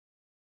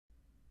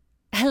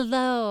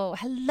Hello,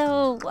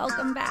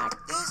 welcome back.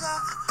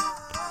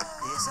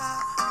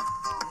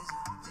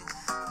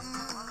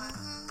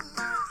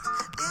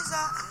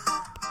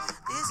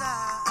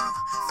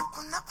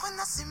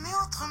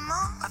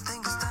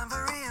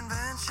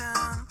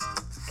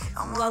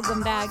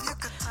 Welcome back.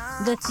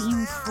 The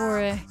theme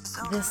for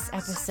this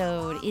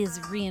episode is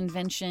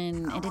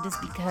reinvention, and it is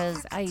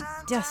because I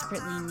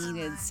desperately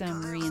needed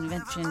some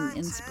reinvention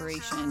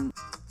inspiration.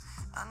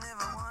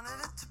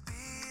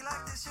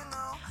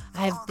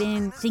 I've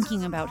been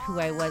thinking about who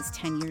I was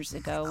 10 years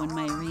ago when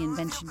my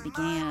reinvention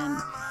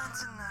began,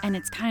 and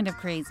it's kind of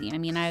crazy. I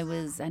mean, I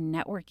was a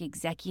network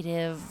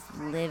executive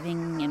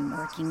living and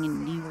working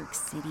in New York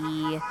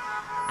City.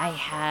 I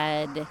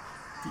had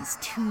these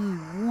two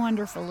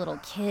wonderful little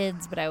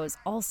kids, but I was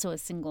also a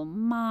single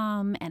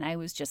mom, and I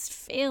was just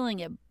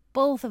failing at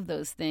both of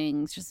those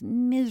things just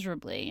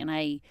miserably, and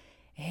I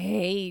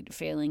hate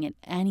failing at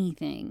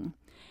anything.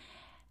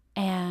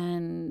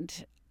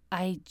 And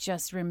I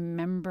just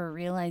remember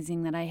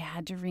realizing that I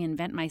had to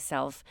reinvent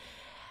myself.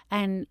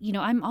 And,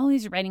 I'm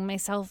always writing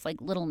myself like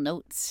little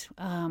notes.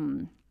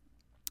 And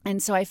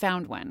so I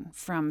found one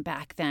from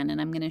back then,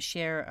 and I'm going to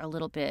share a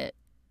little bit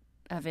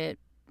of it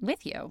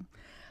with you.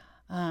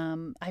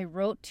 I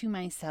wrote to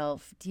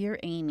myself, "Dear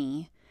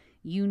Amy,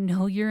 you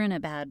know you're in a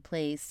bad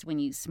place when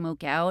you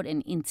smoke out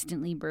and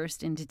instantly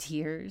burst into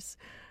tears.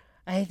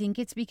 I think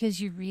it's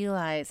because you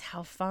realize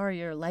how far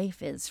your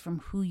life is from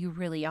who you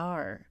really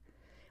are.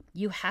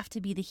 You have to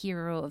be the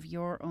hero of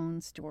your own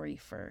story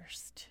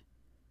first.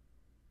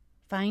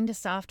 Find a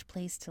soft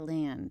place to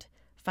land.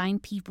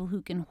 Find people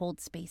who can hold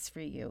space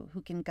for you,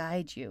 who can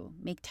guide you.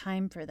 Make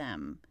time for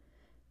them.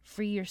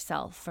 Free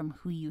yourself from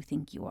who you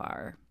think you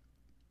are."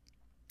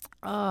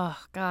 Oh,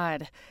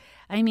 God.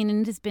 I mean,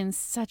 it has been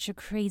such a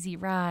crazy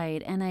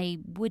ride, and I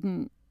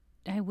wouldn't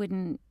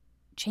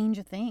change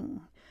a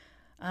thing.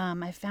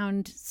 I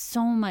found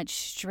so much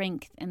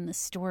strength in the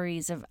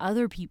stories of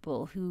other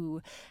people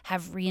who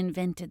have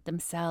reinvented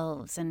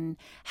themselves and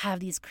have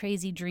these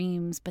crazy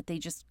dreams, but they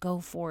just go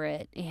for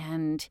it.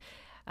 And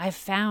I've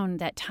found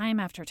that time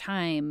after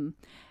time,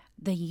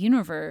 the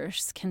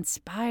universe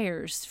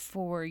conspires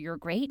for your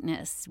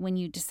greatness when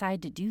you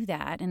decide to do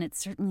that. And it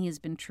certainly has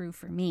been true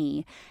for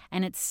me.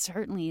 And it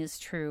certainly is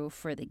true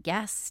for the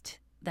guest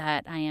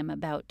that I am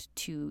about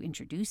to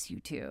introduce you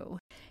to.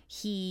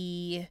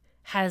 He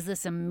has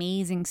this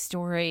amazing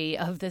story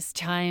of this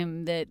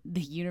time that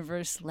the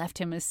universe left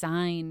him a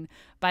sign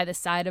by the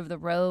side of the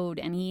road,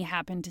 and he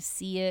happened to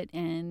see it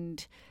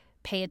and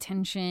pay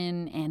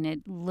attention, and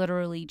it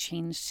literally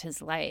changed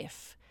his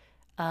life.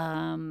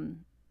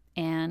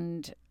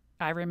 And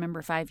I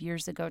remember 5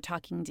 years ago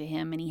talking to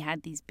him, and he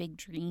had these big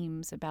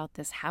dreams about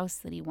this house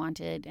that he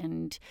wanted,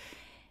 and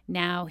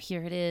now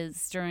here it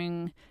is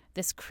during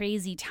this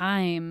crazy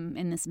time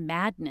and this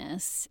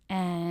madness,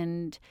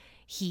 and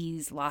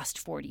he's lost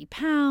 40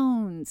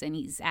 pounds, and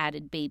he's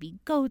added baby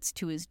goats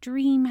to his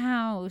dream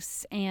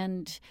house.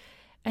 And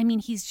I mean,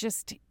 he's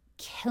just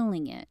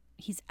killing it.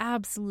 He's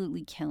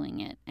absolutely killing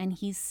it. And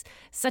he's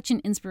such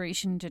an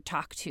inspiration to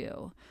talk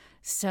to.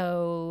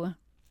 So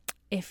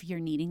if you're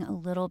needing a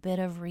little bit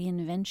of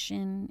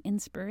reinvention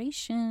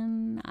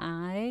inspiration,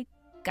 I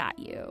got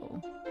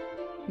you.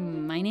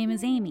 My name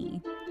is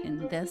Amy,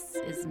 and this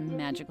is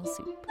Magical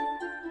Soup.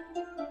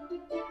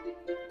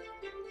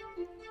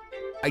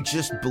 I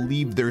just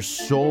believe there's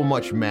so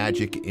much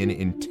magic in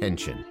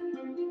intention.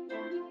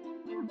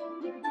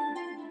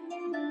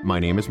 My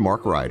name is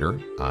Mark Ryder.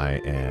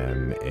 I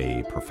am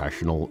a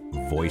professional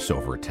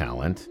voiceover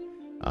talent.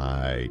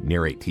 I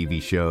narrate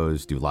TV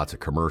shows, do lots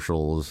of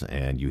commercials,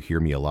 and you hear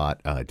me a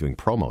lot doing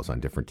promos on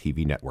different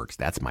TV networks.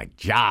 That's my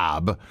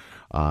job.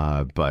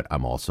 But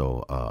I'm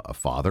also a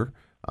father,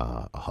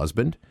 a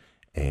husband,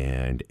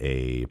 and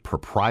a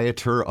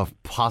proprietor of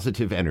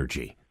positive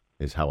energy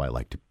is how I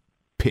like to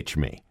pitch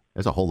me.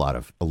 There's a whole lot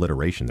of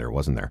alliteration there,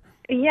 wasn't there?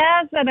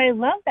 Yes, and I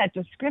love that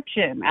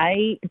description.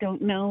 I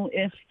don't know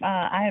if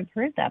I have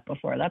heard that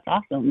before. That's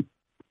awesome.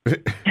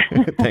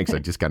 Thanks. I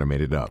just kind of made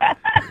it up.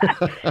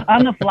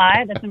 On the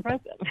fly, that's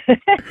impressive.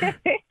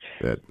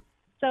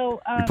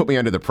 So you put me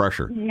under the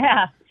pressure.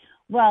 Yeah.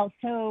 Well,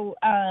 so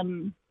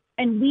and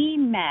we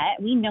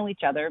know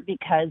each other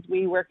because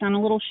we worked on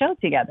a little show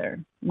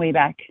together way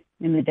back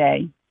in the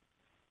day.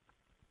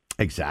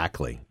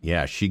 Exactly.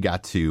 Yeah, she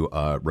got to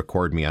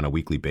record me on a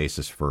weekly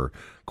basis for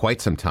quite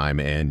some time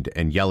and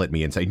yell at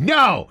me and say,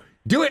 "No,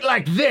 do it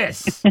like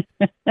this."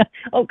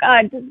 Oh,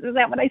 God, is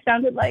that what I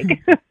sounded like?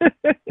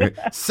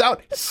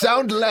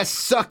 Sound less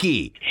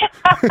sucky.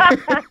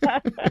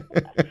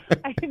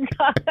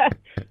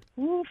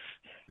 Oof.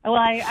 Well,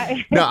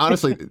 I No,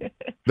 honestly,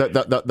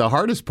 the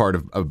hardest part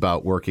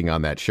about working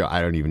on that show,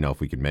 I don't even know if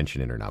we can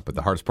mention it or not, but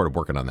the hardest part of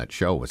working on that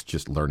show was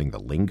just learning the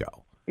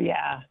lingo.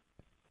 Yeah.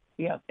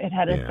 Yep, it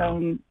had its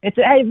own. It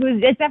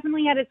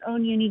definitely had its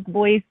own unique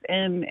voice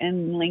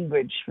and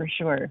language for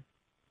sure.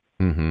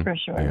 Mm-hmm. For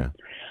sure. Yeah.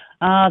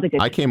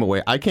 I came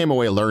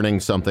away learning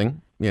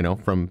something,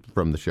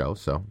 from the show,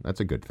 so that's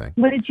a good thing.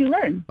 What did you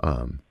learn?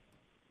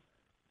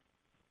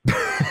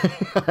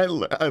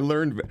 I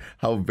learned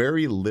how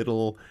very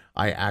little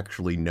I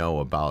actually know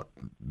about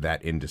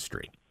that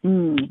industry.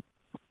 Mm.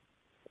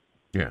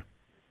 Yeah.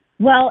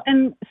 Well,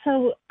 and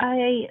so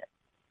I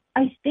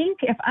think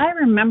if I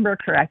remember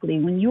correctly,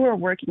 when you were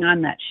working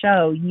on that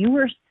show, you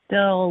were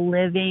still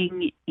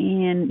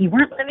you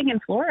weren't living in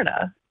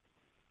Florida.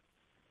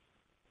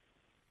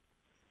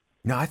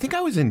 No, I think I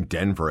was in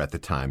Denver at the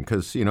time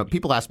because,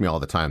 people ask me all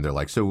the time. They're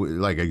like, so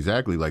like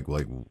exactly like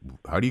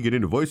how do you get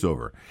into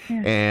voiceover?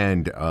 Yeah.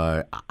 And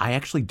I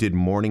actually did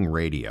morning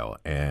radio,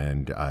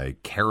 and I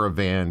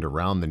caravanned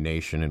around the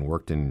nation and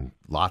worked in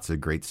lots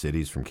of great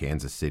cities, from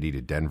Kansas City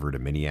to Denver to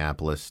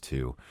Minneapolis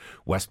to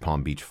West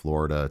Palm Beach,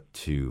 Florida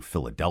to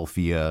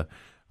Philadelphia,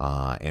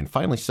 and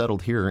finally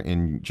settled here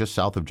in just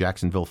south of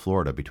Jacksonville,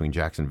 Florida, between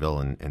Jacksonville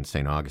and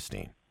St.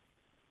 Augustine.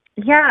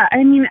 Yeah,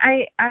 I mean,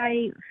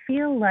 I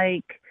feel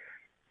like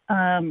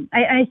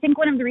I think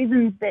one of the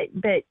reasons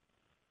that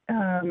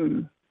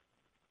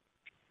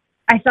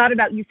I thought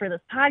about you for this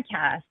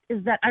podcast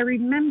is that I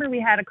remember we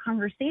had a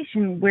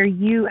conversation where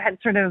you had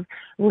sort of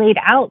laid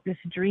out this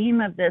dream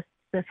of this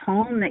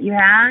home that you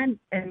had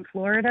in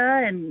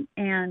Florida,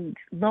 and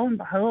lo and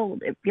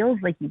behold, it feels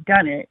like you've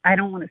done it. I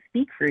don't want to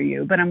speak for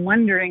you, but I'm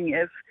wondering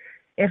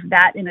if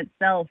that in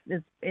itself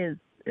is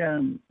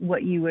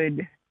what you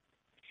would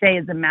say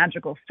is a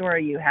magical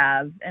story you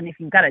have, and if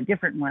you've got a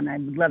different one, I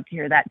would love to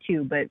hear that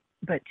too. But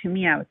to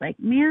me, I was like,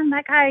 man,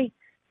 that guy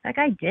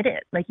did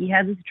it. Like, he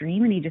had this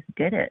dream and he just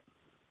did it.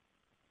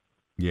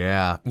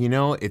 Yeah,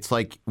 it's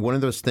like one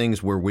of those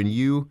things where when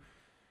you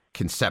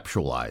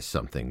conceptualize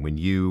something, when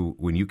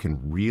you can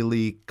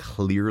really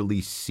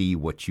clearly see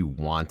what you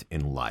want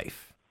in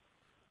life,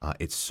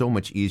 it's so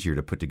much easier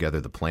to put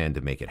together the plan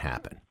to make it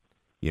happen.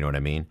 You know what I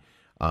mean?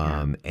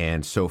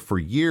 And so for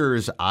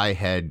years, I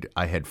had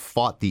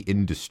fought the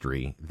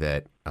industry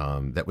that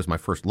was my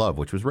first love,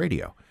 which was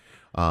radio.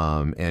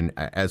 And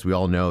as we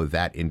all know,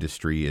 that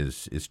industry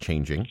is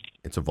changing.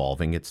 It's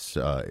evolving. It's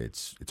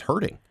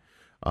hurting.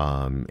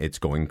 It's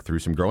going through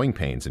some growing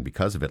pains, and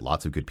because of it,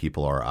 lots of good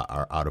people are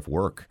out of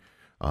work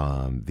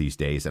these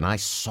days. And I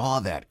saw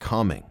that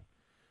coming.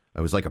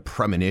 It was like a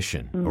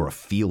premonition or a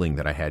feeling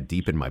that I had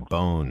deep in my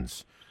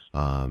bones,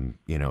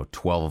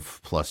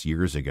 12 plus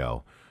years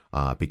ago.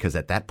 Because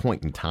at that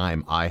point in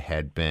time, I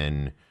had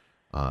been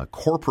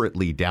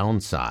corporately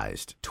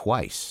downsized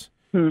twice.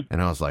 And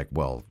I was like,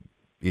 well,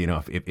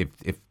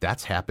 if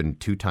that's happened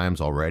 2 times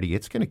already,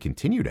 it's going to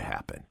continue to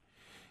happen.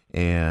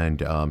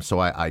 And so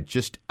I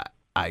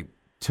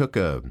took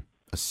a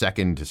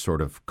second to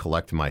sort of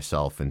collect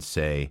myself and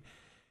say,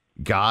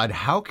 God,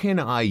 how can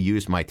I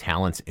use my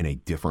talents in a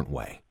different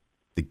way?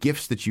 The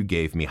gifts that you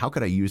gave me, how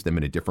could I use them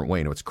in a different way?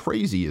 And what's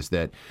crazy is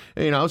that,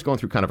 I was going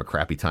through kind of a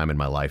crappy time in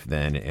my life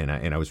then, and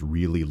I was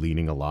really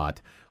leaning a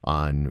lot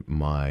on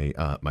my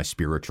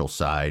spiritual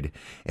side.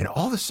 And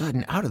all of a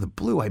sudden, out of the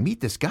blue, I meet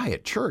this guy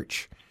at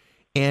church,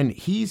 and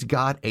he's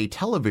got a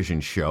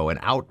television show, an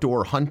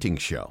outdoor hunting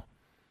show.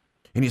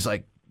 And he's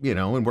like,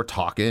 and we're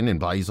talking,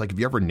 and he's like, have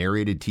you ever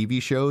narrated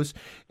TV shows?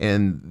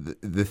 And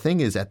the thing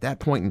is, at that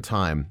point in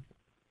time,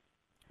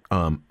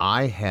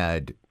 I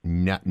had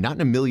not in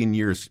a million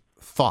years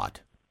thought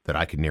that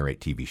I could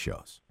narrate TV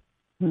shows.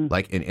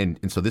 Like, and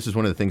so this is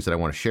one of the things that I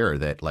want to share,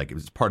 that like, it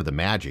was part of the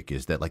magic,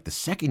 is that like the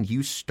second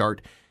you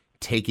start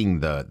taking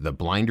the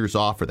blinders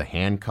off or the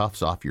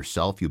handcuffs off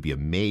yourself, you'll be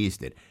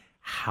amazed at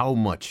how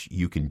much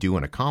you can do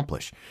and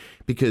accomplish.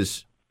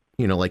 Because,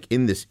 like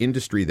in this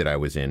industry that I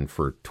was in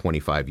for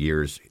 25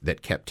 years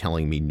that kept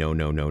telling me no,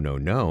 no, no, no,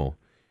 no,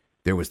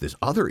 there was this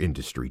other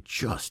industry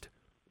just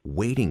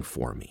waiting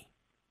for me.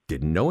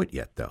 Didn't know it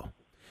yet though.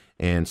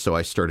 And so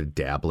I started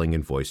dabbling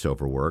in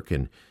voiceover work,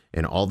 and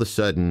all of a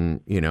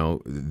sudden,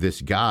 this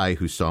guy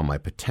who saw my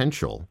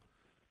potential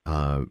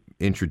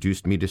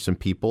introduced me to some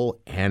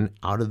people, and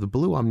out of the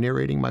blue, I'm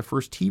narrating my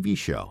first TV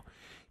show,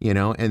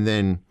 and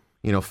then,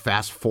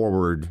 fast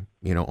forward,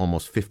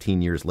 almost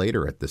 15 years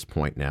later at this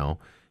point now,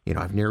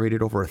 I've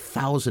narrated over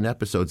 1,000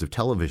 episodes of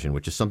television,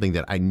 which is something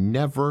that I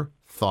never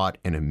thought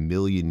in a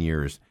million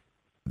years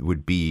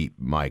would be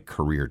my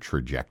career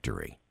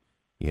trajectory,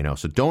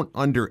 so don't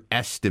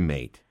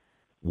underestimate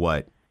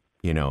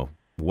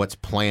what's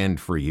planned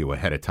for you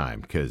ahead of time,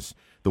 because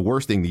the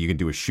worst thing that you can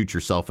do is shoot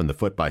yourself in the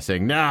foot by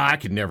saying, "Nah, I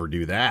could never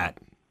do that."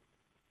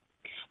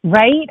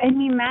 Right. I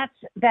mean, that's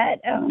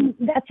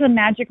the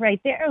magic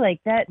right there.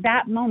 Like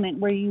that moment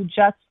where you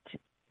just,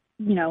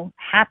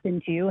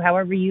 happen to,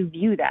 however you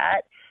view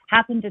that,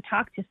 happen to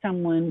talk to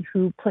someone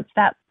who puts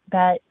that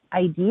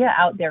idea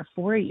out there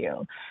for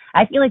you.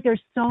 I feel like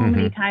there's so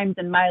many times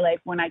in my life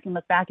when I can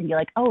look back and be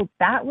like, oh,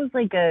 that was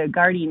like a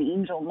guardian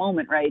angel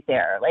moment right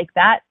there. Like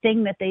that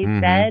thing that they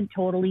said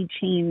totally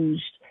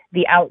changed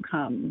the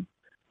outcome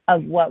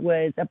of what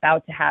was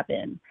about to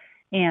happen,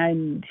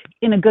 and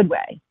in a good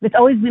way. It's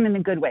always been in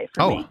a good way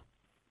for me.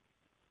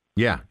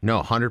 Yeah,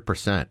 no,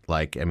 100%.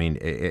 Like, I mean,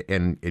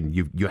 and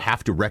you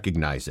have to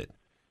recognize it.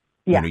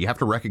 Yeah. You have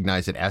to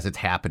recognize it as it's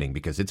happening,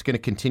 because it's going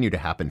to continue to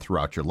happen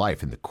throughout your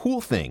life. And the cool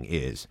thing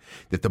is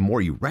that the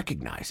more you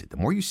recognize it, the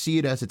more you see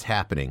it as it's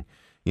happening,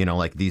 You know,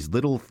 like these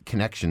little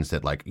connections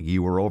that like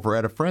you were over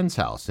at a friend's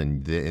house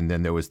and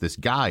then there was this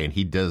guy and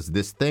he does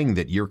this thing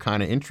that you're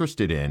kind of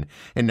interested in.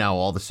 And now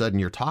all of a sudden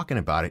you're talking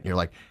about it and you're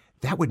like,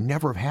 that would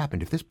never have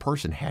happened if this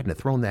person hadn't have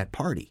thrown that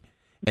party.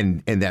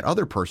 And that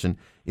other person,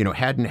 you know,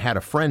 hadn't had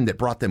a friend that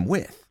brought them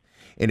with.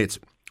 And it's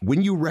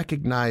when you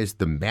recognize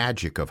the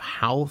magic of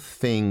how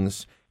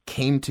things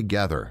came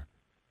together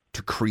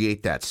to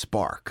create that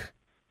spark,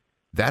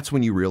 that's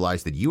when you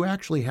realize that you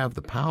actually have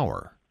the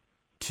power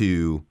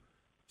to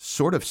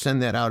sort of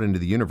send that out into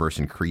the universe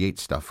and create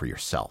stuff for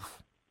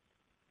yourself.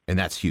 And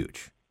that's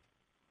huge.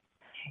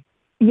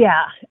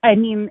 Yeah. I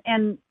mean,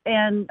 and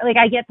like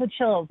I get the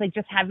chills, like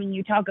just having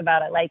you talk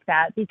about it like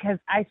that, because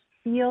I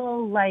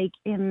feel like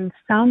in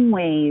some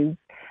ways,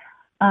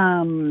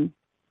 I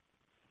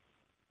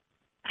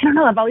don't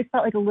know, I've always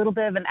felt like a little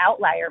bit of an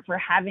outlier for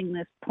having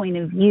this point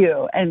of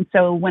view. And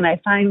so when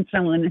I find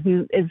someone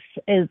who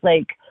is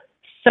like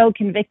so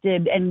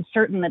convicted and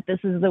certain that this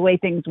is the way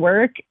things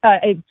work,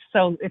 it's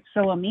so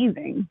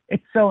amazing.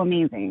 It's so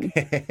amazing.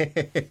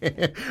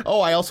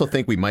 Oh, I also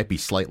think we might be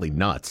slightly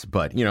nuts,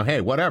 but you know,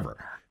 hey,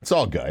 whatever. It's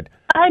all good.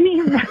 I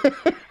mean,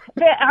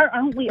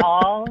 aren't we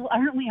all?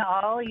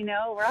 You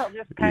know, we're all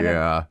just kind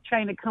of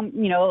trying to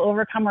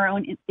overcome our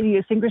own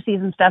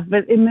idiosyncrasies and stuff.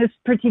 But in this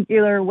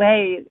particular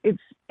way,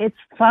 it's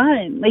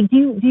fun. Like,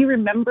 do you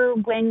remember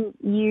when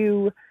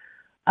you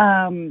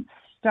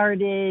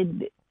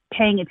started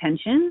paying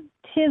attention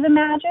to the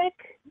magic?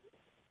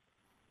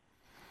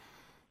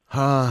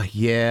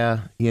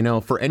 Yeah. You know,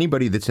 for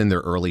anybody that's in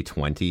their early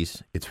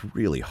 20s, it's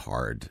really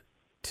hard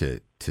to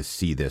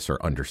see this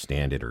or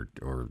understand it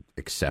or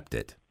accept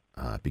it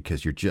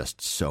because you're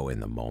just so in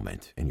the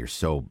moment and you're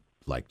so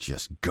like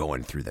just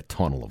going through the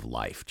tunnel of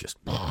life. Just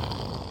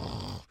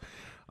not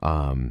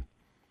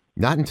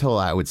until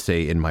I would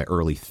say in my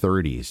early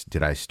 30s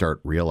did I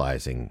start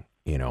realizing,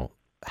 you know,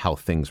 how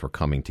things were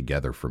coming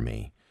together for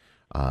me.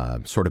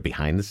 Sort of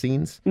behind the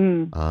scenes,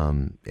 and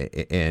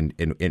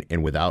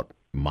without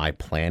my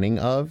planning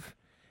of,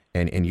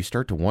 and you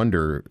start to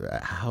wonder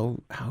how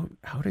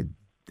did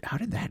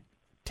that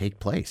take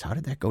place? How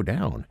did that go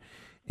down?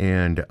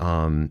 And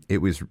it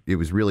was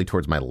really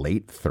towards my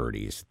late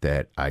 30s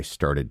that I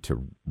started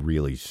to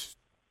really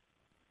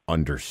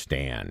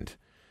understand,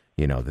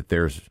 you know, that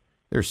there's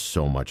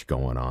so much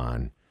going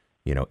on,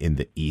 you know, in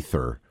the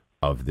ether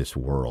of this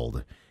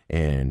world.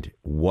 And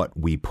what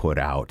we put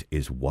out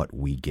is what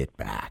we get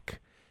back,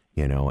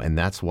 you know, and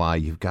that's why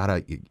you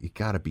gotta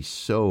be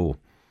so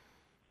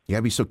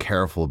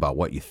careful about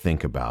what you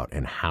think about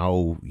and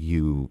how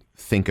you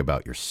think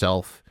about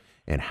yourself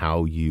and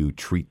how you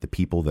treat the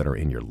people that are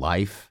in your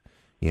life,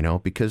 you know,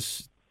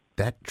 because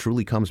that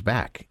truly comes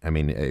back. I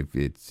mean,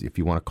 if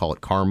you want to call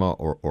it karma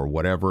or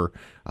whatever,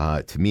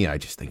 to me, I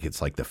just think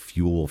it's like the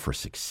fuel for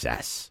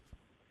success.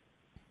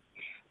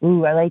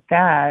 Ooh, I like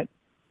that.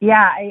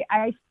 Yeah,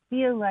 I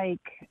feel like,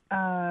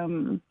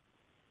 I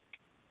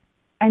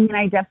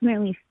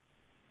definitely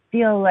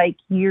feel like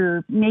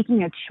you're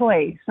making a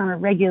choice on a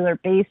regular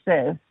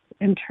basis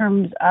in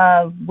terms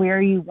of where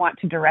you want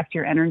to direct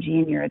your energy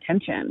and your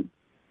attention.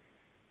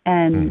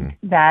 And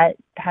that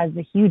has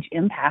a huge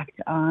impact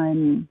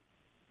on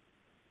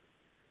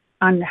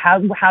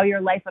how your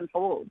life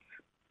unfolds.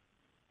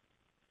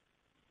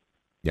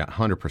 Yeah,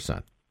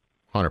 100%.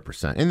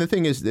 100%. And the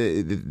thing is,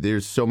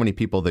 there's so many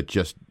people that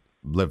just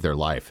live their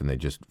life and they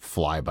just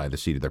fly by the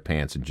seat of their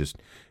pants and just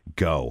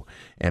go.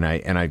 And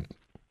I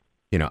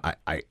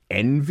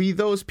envy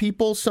those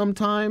people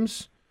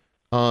sometimes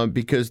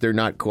because they're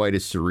not quite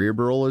as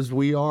cerebral as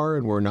we are,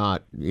 and we're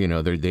not, you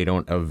know, they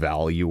don't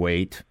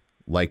evaluate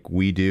like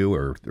we do,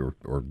 or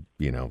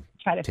you know,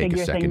 try to take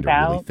figure a second things to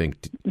really out.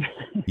 think.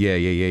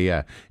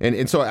 Yeah.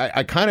 And so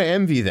I kind of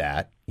envy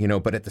that, you know,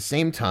 but at the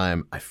same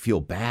time, I feel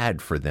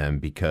bad for them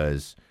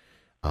because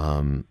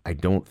I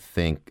don't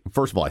think,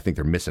 first of all, I think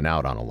they're missing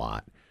out on a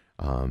lot.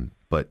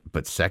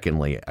 But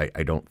secondly,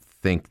 I don't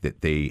think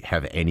that they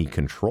have any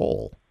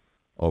control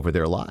over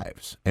their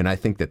lives. And I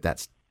think that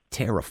that's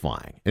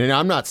terrifying. And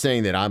I'm not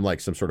saying that I'm like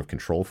some sort of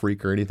control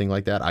freak or anything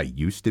like that. I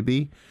used to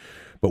be.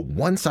 But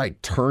once I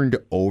turned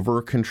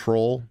over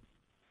control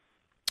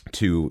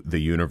to the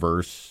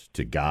universe,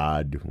 to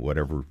God,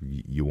 whatever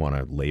you want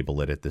to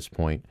label it at this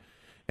point,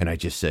 and I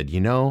just said, you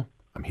know,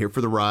 I'm here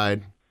for the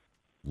ride.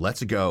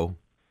 Let's go.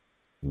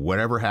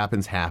 Whatever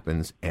happens,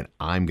 happens, and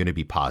I'm going to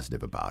be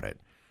positive about it.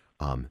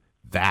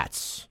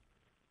 That's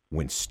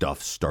when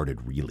stuff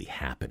started really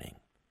happening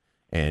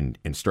and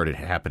started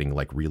happening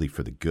like really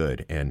for the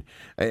good. And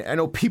I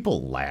know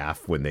people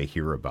laugh when they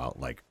hear about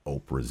like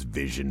Oprah's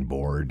vision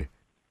board.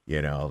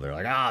 You know, they're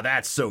like, oh,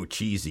 that's so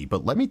cheesy.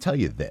 But let me tell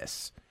you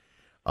this.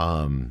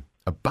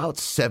 About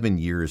 7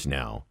 years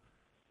now,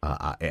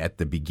 at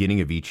the beginning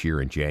of each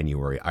year in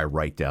January, I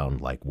write down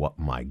like what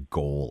my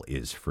goal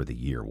is for the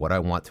year, what I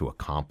want to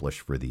accomplish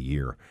for the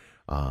year,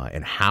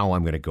 and how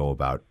I'm going to go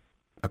about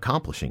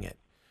accomplishing it.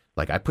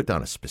 Like I put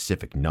down a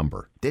specific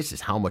number. This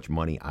is how much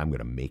money I'm going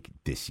to make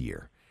this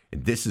year.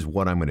 And this is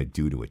what I'm going to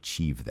do to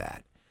achieve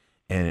that.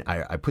 And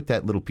I put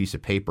that little piece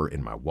of paper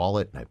in my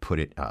wallet, and I put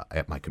it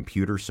at my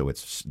computer, so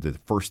it's the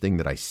first thing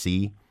that I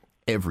see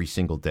every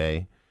single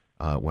day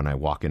when I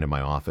walk into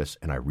my office,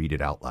 and I read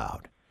it out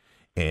loud.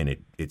 And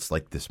it's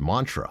like this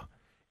mantra.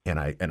 And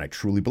I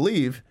truly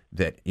believe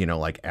that,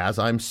 like as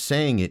I'm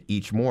saying it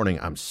each morning,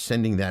 I'm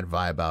sending that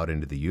vibe out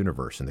into the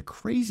universe. And the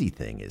crazy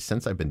thing is,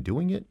 since I've been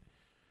doing it,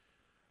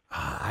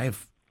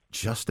 I've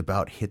just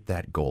about hit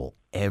that goal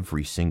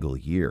every single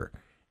year.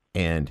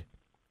 And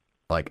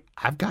like,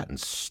 I've gotten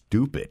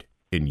stupid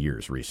in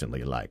years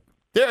recently. Like,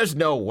 there's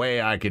no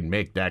way I can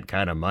make that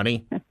kind of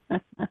money.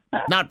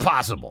 Not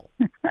possible.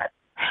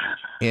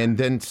 And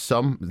then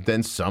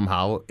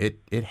somehow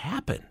it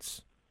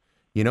happens.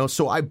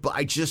 So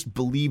I just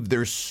believe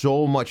there's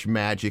so much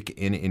magic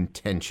in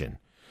intention,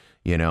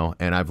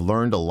 and I've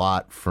learned a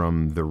lot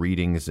from the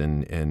readings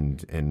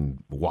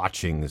and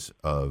watchings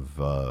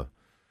of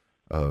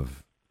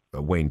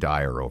Wayne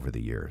Dyer over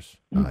the years.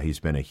 He's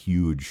been a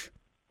huge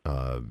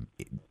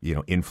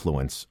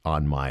influence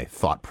on my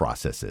thought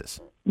processes.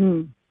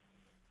 Mm.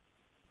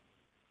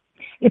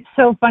 It's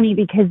so funny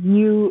because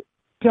you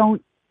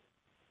don't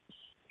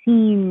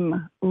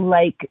seem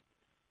like,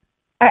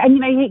 I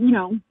mean, I hate,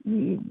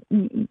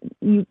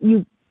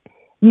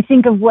 you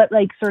think of what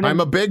like sort of.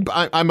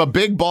 I'm a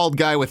big bald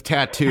guy with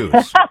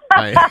tattoos.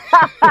 I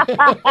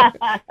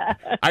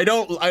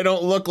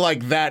don't look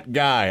like that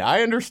guy.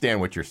 I understand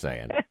what you're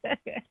saying.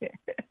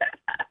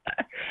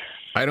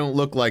 I don't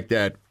look like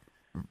that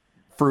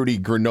fruity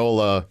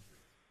granola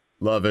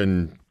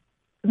loving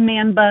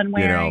man bun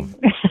wearing.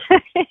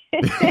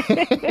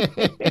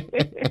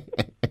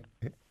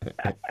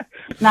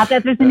 Not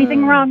that there's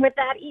anything wrong with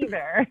that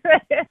either.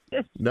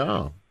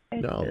 No.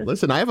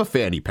 Listen, I have a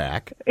fanny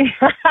pack.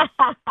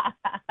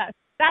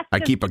 I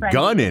keep trendy. A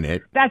gun in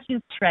it. That's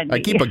just trendy. I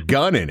keep a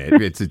gun in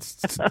it. It's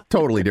a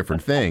totally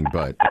different thing,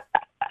 but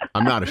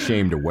I'm not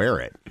ashamed to wear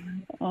it.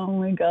 Oh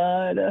my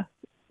God.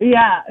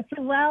 Yeah.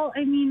 So, well,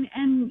 I mean,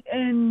 and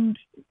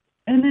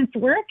it's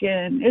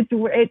working. It's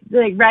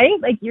like, right?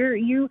 Like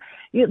you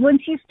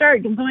once you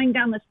start going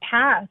down this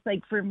path,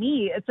 like for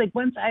me, it's like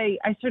once I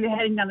started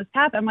heading down this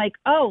path, I'm like,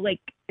 oh,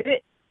 like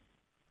it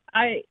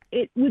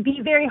would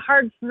be very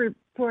hard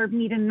for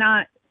me to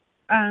not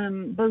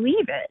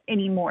believe it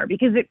anymore,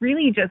 because it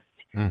really just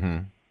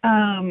and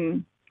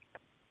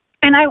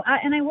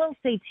I will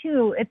say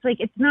too, it's like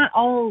it's not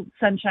all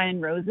sunshine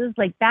and roses.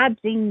 Like bad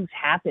things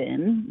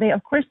happen.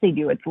 Of course they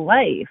do. It's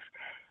life.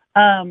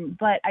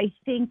 But I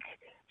think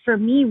for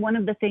me, one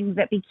of the things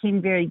that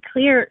became very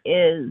clear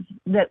is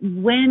that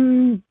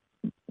when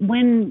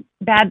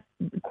bad,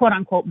 quote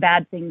unquote,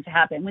 bad things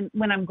happen,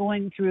 when I'm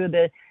going through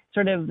the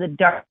sort of the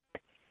dark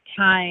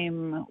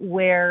time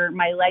where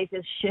my life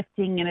is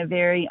shifting in a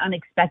very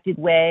unexpected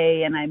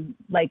way, and I'm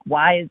like,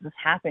 why is this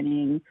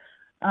happening?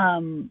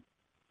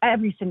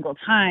 Every single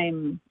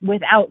time,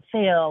 without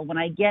fail, when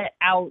I get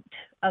out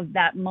of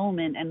that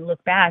moment and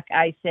look back,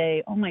 I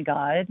say, oh my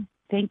God,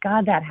 thank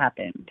God that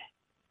happened.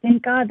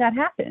 Thank God that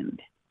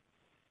happened.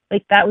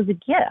 Like that was a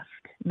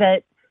gift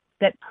that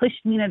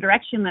pushed me in a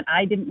direction that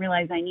I didn't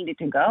realize I needed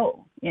to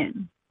go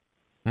in.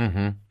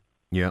 Mm-hmm.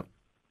 Yep.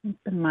 It's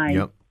been my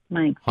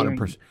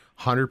experience.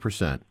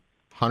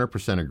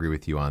 100% agree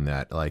with you on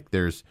that. Like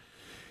there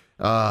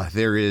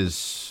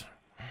is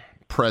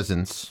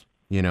presence,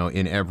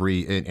 in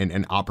every,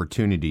 and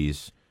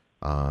opportunities,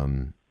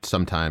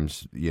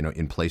 sometimes,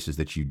 in places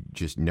that you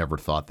just never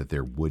thought that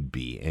there would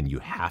be. And you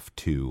have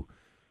to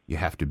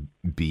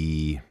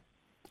be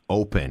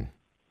open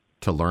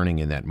to learning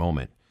in that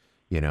moment,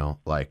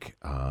 like,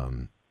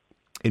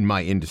 in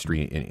my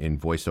industry in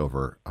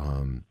voiceover,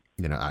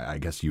 I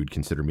guess you would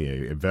consider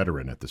me a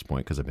veteran at this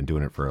point because I've been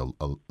doing it for a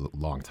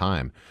long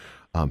time.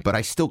 But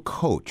I still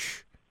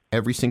coach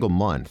every single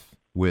month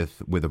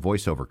with a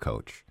voiceover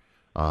coach.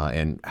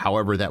 And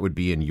however that would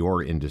be in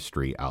your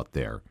industry out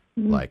there,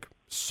 like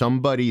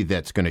somebody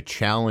that's going to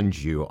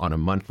challenge you on a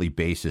monthly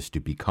basis to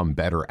become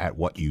better at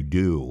what you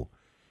do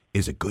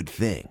is a good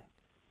thing,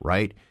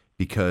 right?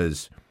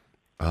 Because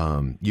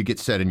you get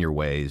set in your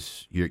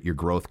ways, your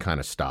growth kind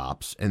of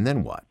stops, and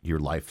then what? Your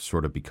life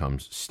sort of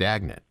becomes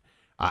stagnant.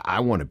 I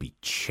want to be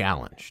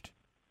challenged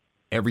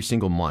every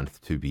single month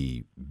to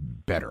be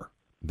better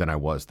than I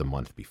was the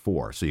month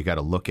before. So you got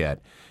to look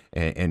at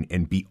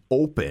and be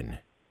open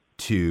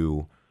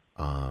to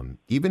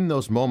even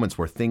those moments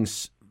where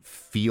things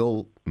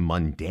feel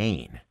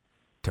mundane,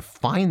 to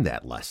find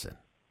that lesson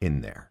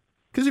in there.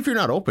 Because if you're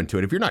not open to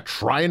it, if you're not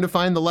trying to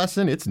find the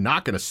lesson, it's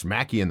not going to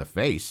smack you in the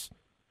face.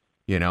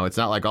 It's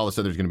not like all of a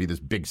sudden there's going to be this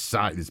big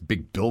sign, this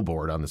big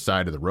billboard on the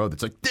side of the road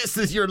that's like, this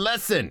is your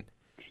lesson.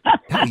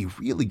 No, you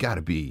really got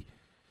to be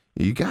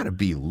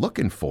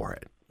looking for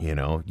it.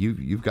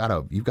 You've got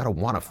to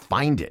want to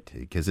find it,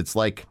 because it's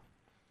like,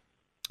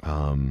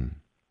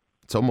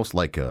 it's almost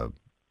like a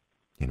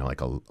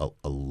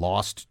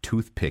lost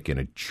toothpick in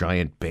a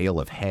giant bale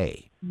of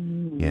hay.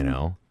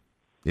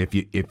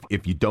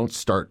 If you don't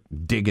start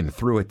digging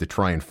through it to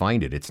try and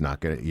find it, it's not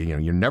gonna,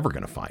 you're never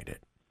gonna find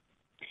it.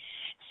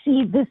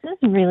 See, this is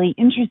really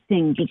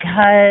interesting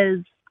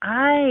because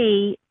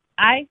I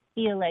I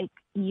feel like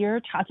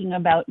you're talking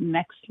about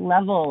next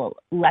level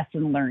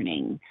lesson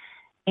learning.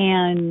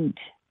 And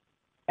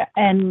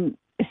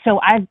so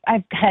I've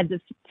had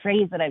this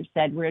phrase that I've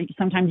said where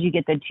sometimes you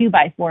get the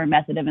 2x4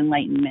 method of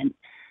enlightenment.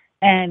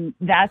 And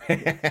that's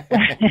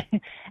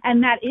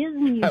and that is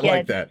when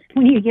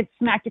you get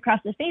smacked across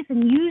the face.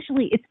 And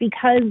usually it's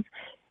because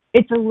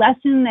it's a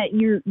lesson that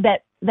you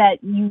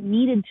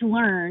needed to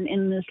learn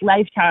in this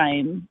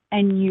lifetime,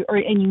 and you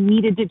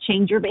needed to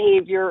change your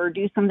behavior or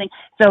do something.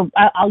 So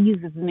I'll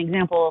use this as an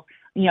example.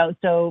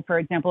 So for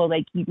example,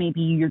 like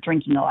maybe you're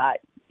drinking a lot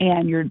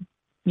and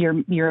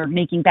you're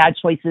making bad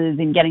choices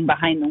and getting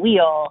behind the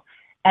wheel,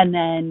 and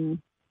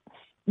then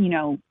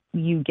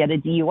you get a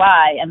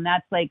DUI, and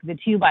that's like the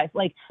 2x.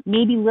 Like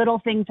maybe little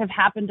things have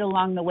happened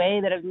along the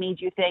way that have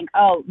made you think,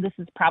 oh, this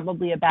is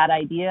probably a bad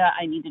idea.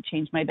 I need to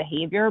change my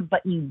behavior,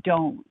 but you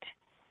don't.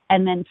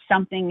 And then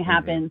something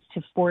happens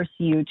to force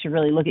you to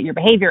really look at your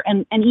behavior.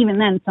 And even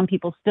then, some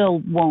people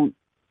still won't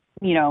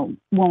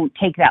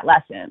take that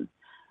lesson.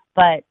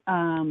 But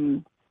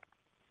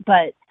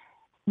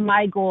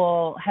my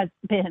goal has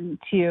been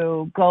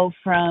to go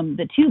from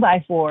the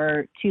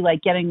 2x4 to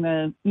like getting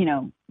the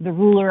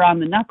ruler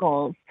on the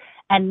knuckles.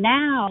 And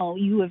now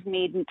you have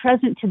made me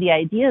present to the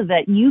idea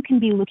that you can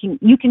be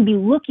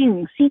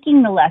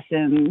seeking the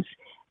lessons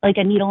like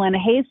a needle in a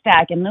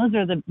haystack. And those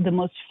are the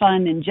most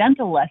fun and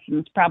gentle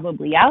lessons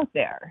probably out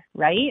there,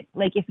 right?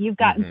 Like if you've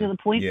gotten to the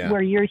point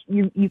where you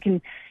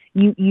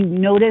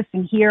notice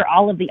and hear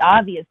all of the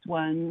obvious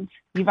ones,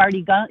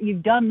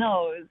 you've done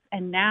those,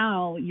 and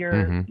now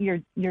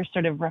you're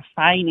sort of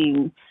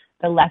refining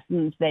the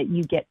lessons that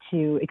you get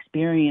to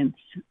experience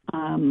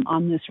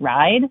on this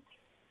ride.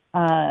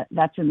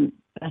 That's an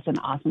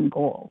awesome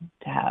goal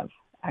to have,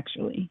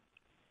 actually.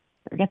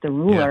 Forget the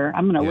ruler. Yeah.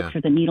 I'm going to look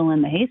for the needle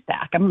in the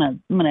haystack. I'm going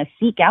to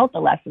seek out the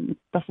lessons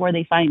before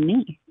they find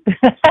me.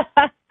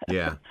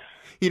 Yeah.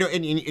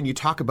 And you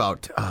talk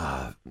about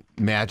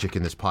magic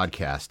in this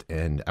podcast,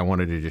 and I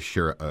wanted to just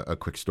share a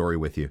quick story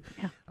with you.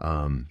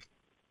 Yeah.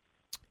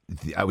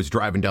 I was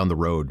driving down the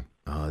road.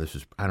 This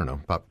was, I don't know,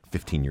 about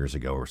 15 years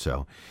ago or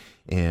so.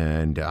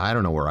 And I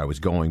don't know where I was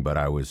going, but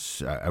I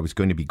was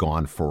going to be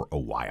gone for a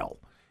while.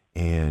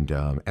 And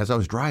as I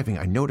was driving,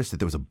 I noticed that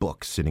there was a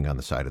book sitting on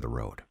the side of the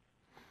road.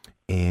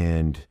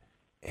 And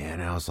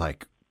I was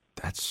like,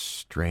 that's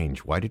strange.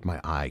 Why did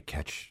my eye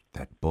catch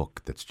that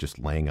book that's just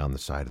laying on the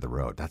side of the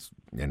road?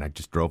 And I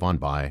just drove on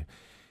by.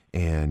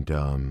 And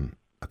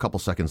a couple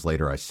seconds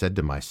later, I said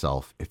to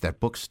myself, if that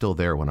book's still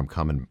there when I'm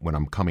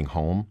coming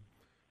home,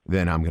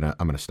 then I'm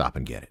gonna stop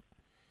and get it.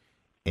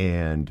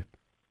 And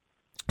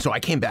so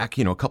I came back,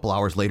 a couple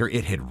hours later.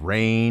 It had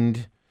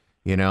rained,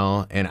 and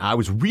I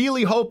was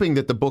really hoping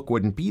that the book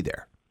wouldn't be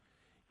there.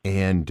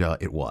 And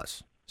it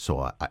was.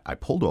 So I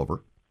pulled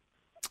over.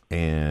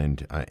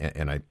 And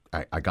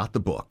I got the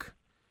book,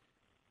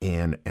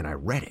 and I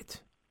read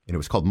it, and it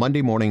was called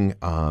Monday Morning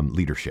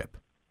Leadership,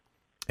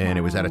 and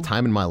It was at a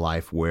time in my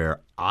life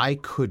where I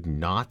could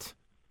not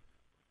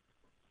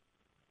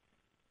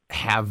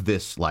have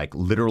this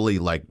literally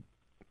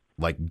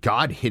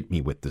God hit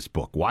me with this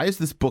book. Why is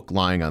this book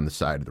lying on the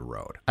side of the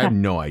road? I have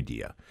no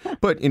idea.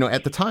 But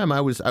at the time I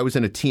was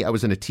in a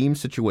team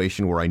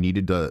situation where I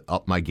needed to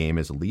up my game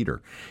as a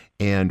leader,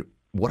 and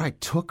what I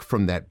took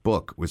from that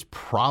book was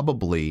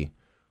probably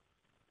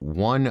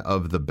one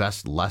of the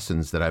best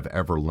lessons that I've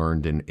ever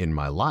learned in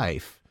my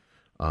life.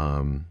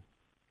 And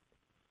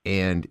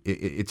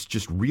it's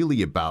just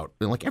really about,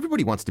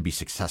 everybody wants to be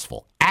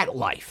successful at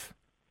life,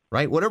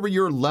 right? Whatever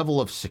your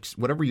level of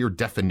whatever your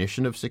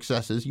definition of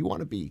success is, you want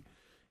to be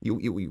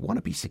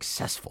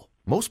successful.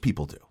 Most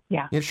people do.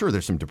 Yeah. Sure,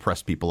 there's some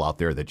depressed people out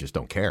there that just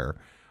don't care.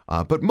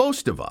 But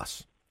most of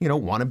us,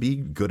 want to be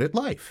good at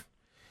life.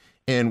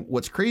 And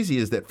what's crazy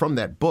is that from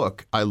that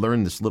book, I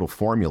learned this little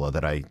formula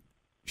that I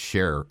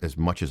share as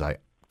much as I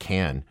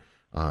can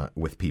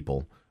with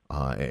people,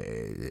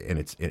 and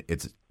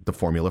it's the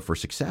formula for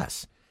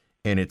success.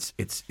 And it's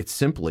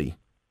simply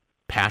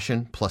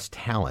passion plus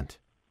talent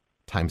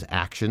times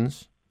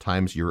actions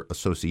times your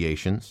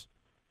associations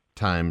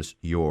times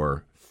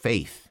your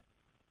faith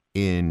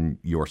in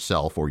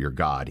yourself or your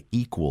God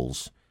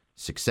equals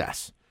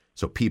success.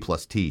 So P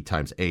plus T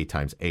times A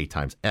times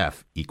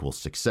F equals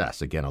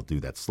success. Again, I'll do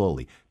that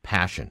slowly.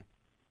 Passion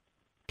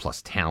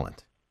plus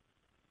talent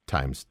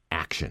times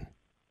action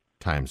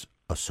times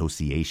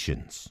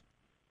associations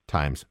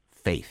times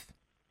faith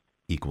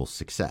equals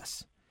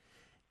success.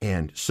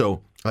 And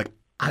so,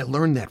 I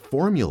learned that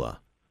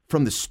formula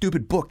from the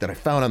stupid book that I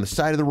found on the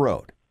side of the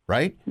road,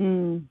 right?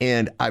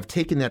 And I've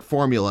taken that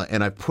formula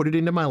and I've put it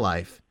into my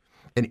life.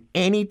 And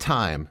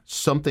anytime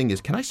something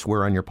is, can I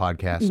swear on your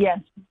podcast? Yes.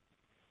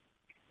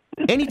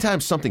 Anytime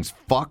something's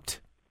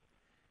fucked,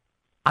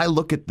 I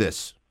look at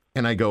this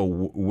and I go,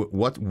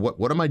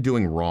 what am I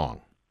doing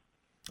wrong?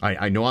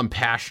 I know I'm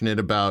passionate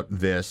about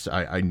this.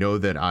 I know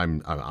that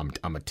I'm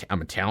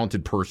a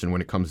talented person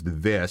when it comes to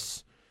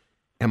this.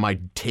 Am I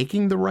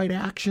taking the right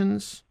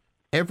actions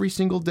every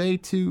single day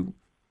to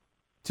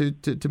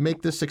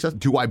make this success?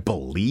 Do I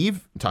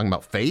believe? I'm talking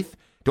about faith.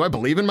 Do I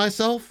believe in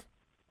myself?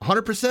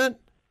 100%?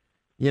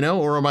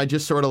 Or am I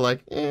just sort of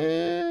like,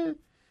 eh?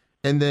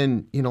 And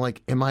then,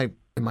 like, am I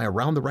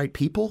around the right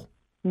people?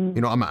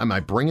 Am I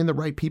bringing the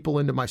right people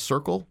into my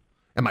circle?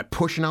 Am I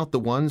pushing out the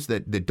ones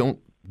that don't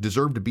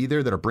deserve to be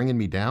there, that are bringing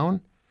me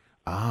down?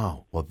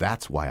 Oh, well,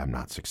 that's why I'm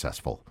not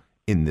successful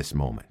in this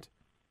moment.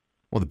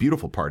 Well, the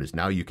beautiful part is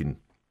now you can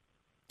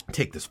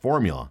take this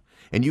formula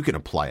and you can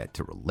apply it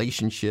to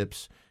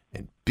relationships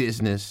and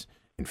business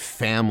and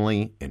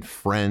family and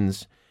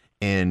friends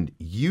and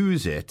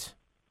use it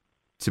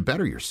to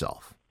better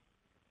yourself.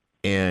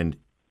 And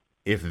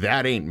if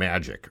that ain't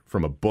magic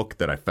from a book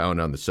that I found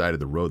on the side of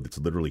the road that's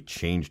literally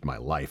changed my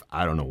life,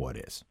 I don't know what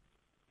is.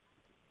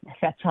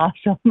 That's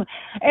awesome.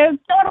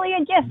 It's totally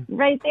a gift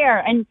right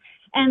there. And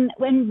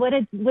what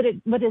is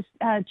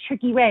a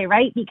tricky way,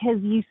 right? Because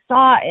you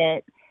saw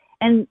it,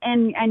 and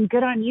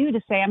good on you to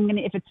say,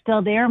 if it's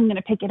still there, I'm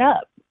gonna pick it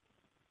up.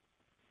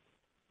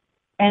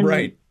 And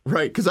right.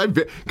 Because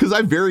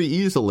I very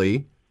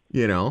easily,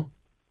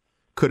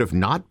 could have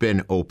not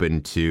been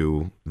open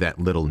to that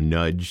little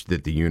nudge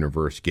that the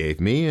universe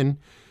gave me, and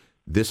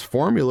this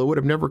formula would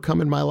have never come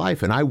in my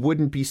life, and I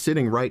wouldn't be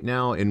sitting right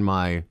now in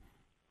my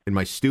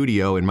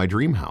studio in my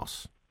dream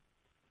house.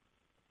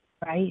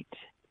 Right.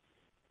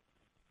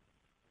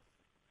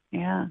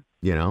 Yeah.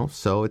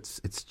 So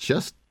it's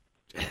just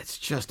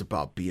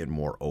about being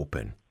more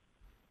open.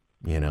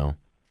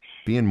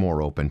 Being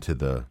more open to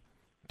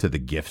the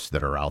gifts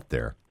that are out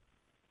there.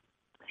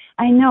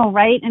 I know,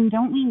 right? And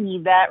don't we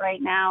need that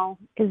right now?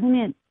 Isn't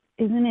it?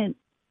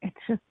 It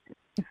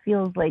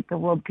feels like the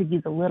world could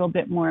use a little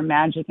bit more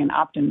magic and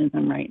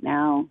optimism right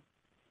now.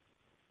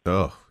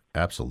 Oh,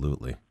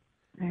 absolutely.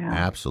 Yeah.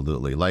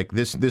 Absolutely. Like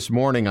this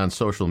morning on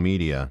social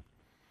media,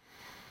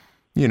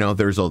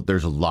 there's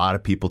a lot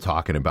of people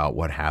talking about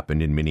what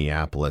happened in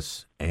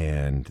Minneapolis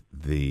and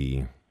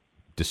the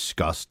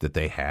disgust that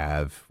they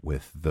have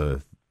with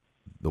the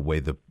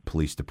way the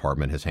police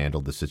department has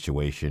handled the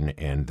situation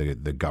and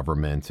the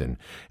government and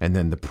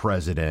then the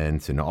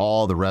president and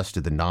all the rest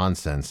of the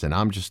nonsense. And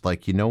I'm just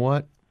like, you know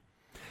what?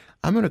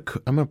 I'm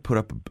gonna put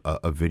up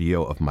a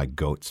video of my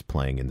goats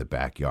playing in the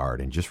backyard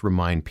and just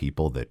remind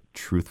people that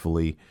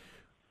truthfully,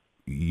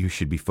 you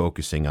should be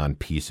focusing on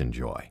peace and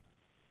joy.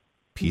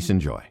 Peace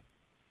and joy.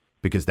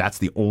 Because that's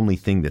the only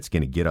thing that's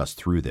going to get us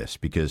through this.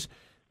 Because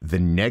the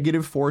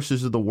negative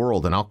forces of the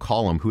world, and I'll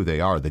call them who they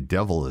are, the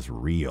devil is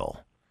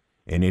real.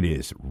 And it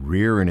is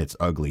rearing its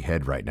ugly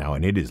head right now.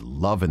 And it is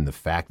loving the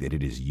fact that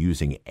it is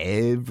using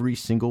every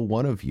single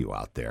one of you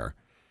out there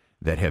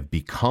that have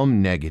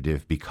become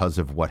negative because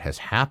of what has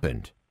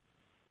happened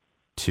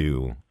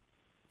to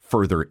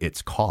further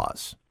its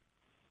cause.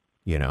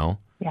 Yeah.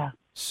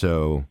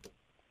 So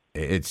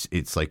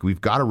it's like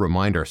we've got to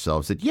remind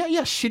ourselves that, yeah,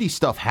 shitty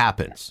stuff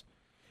happens.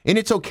 And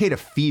it's okay to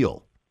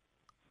feel.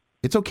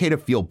 It's okay to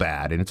feel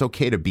bad, and it's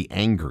okay to be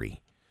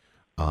angry.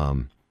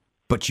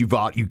 But you've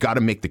got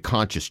to make the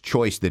conscious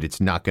choice that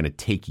it's not going to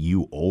take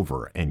you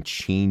over and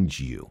change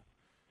you,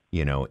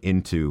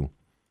 into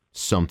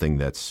something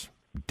that's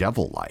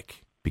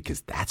devil-like,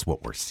 because that's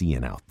what we're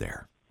seeing out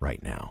there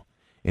right now.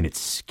 And it's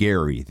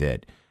scary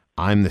that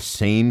I'm the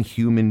same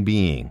human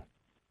being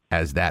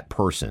as that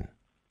person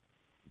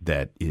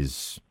that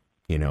is,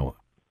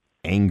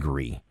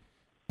 angry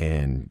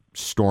and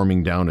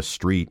storming down a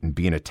street and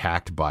being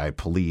attacked by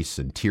police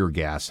and tear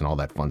gas and all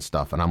that fun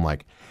stuff. And I'm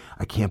like,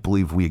 I can't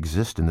believe we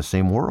exist in the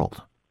same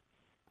world.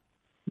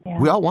 Yeah.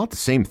 We all want the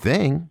same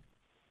thing.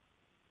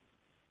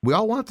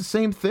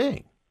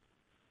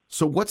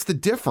 So what's the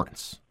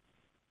difference?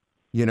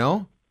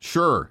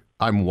 Sure,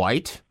 I'm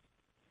white.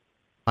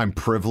 I'm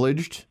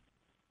privileged.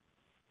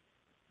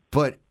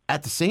 But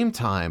at the same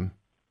time,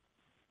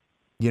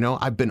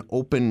 I've been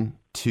open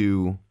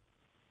to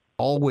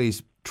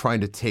always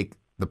trying to take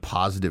the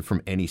positive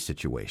from any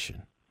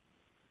situation.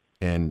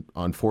 And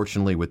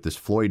unfortunately, with this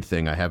Floyd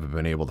thing, I haven't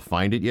been able to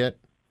find it yet.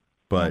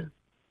 But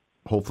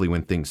hopefully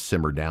when things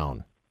simmer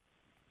down,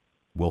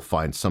 we'll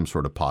find some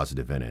sort of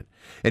positive in it.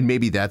 And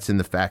maybe that's in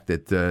the fact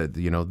that,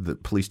 the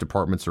police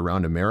departments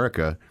around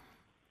America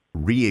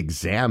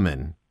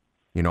re-examine,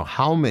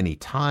 how many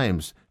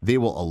times they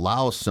will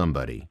allow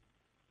somebody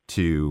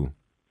to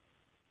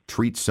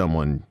treat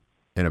someone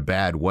in a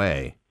bad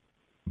way,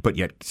 but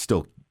yet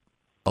still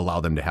allow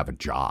them to have a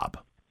job.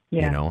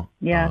 Yeah.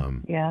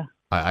 Yeah.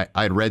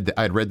 I'd read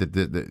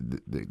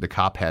that the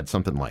cop had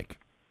something like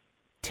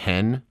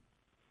 10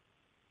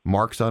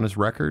 marks on his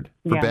record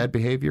for bad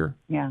behavior.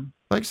 Yeah.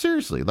 Like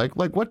seriously, like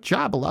what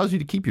job allows you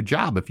to keep your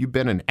job if you've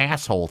been an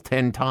asshole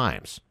 10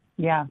 times?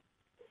 Yeah.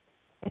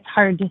 It's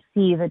hard to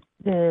see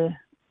the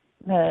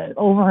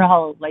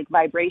overall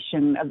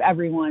vibration of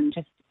everyone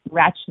just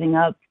ratcheting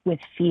up with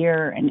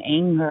fear and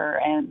anger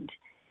and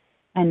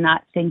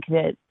not think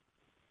that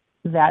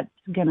that's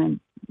going to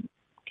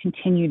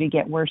continue to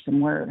get worse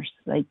and worse.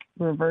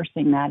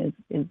 Reversing that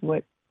is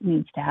what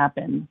needs to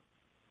happen.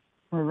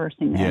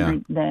 Reversing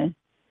the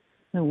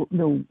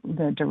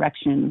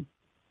direction,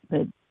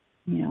 the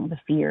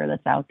fear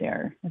that's out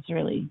there is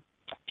really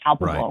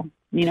palpable.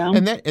 Right.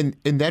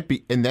 And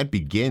that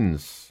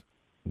begins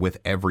with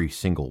every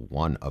single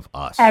one of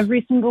us.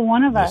 Every single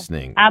one of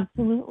listening. us.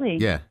 Absolutely.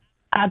 Yeah.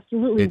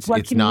 Absolutely.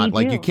 It's not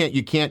like you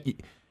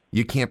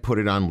can't put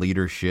it on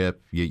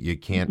leadership. You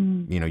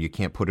can't, you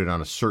can't put it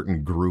on a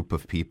certain group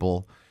of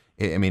people.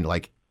 I mean,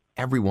 like,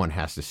 everyone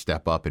has to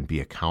step up and be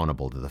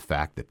accountable to the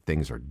fact that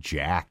things are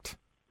jacked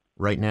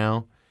right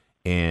now.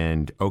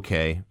 And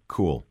okay,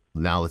 cool.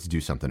 Now let's do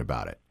something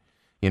about it.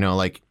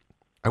 Like,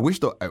 I wish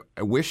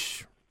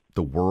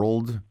the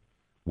world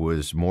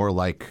was more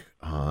like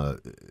the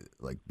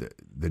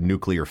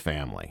nuclear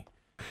family.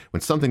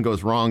 When something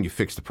goes wrong, you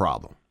fix the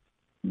problem.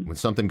 When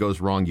something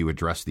goes wrong, you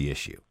address the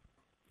issue.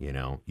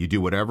 You do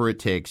whatever it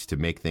takes to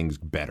make things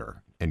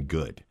better and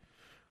good.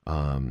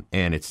 And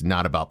it's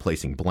not about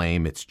placing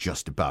blame. It's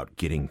just about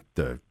getting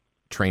the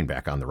train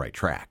back on the right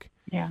track.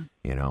 Yeah.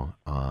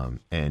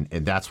 And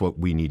that's what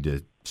we need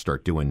to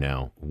start doing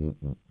now,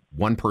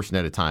 one person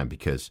at a time,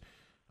 because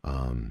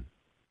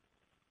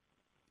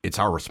it's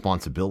our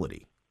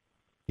responsibility,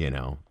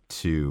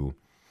 to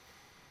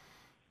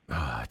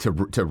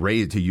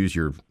raise, to use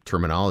your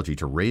terminology,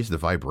 to raise the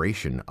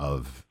vibration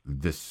of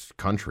this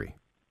country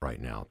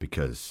right now,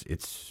 because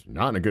it's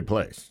not in a good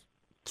place.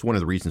 It's one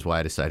of the reasons why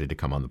I decided to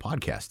come on the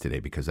podcast today,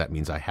 because that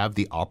means I have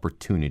the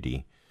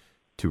opportunity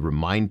to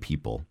remind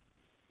people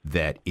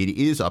that it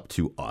is up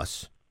to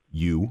us,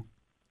 you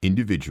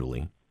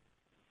individually,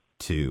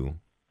 to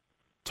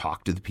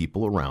talk to the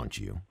people around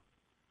you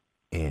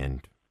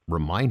and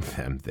remind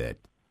them that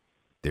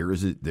there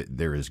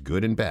is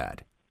good and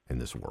bad in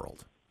this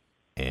world.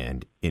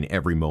 And in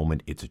every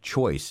moment, it's a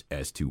choice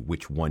as to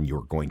which one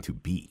you're going to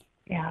be.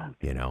 Yeah.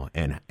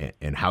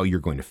 And how you're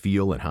going to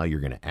feel and how you're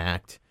going to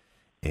act.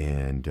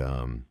 And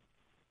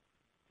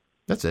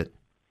that's it.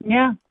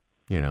 Yeah.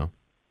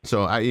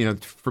 So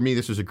for me,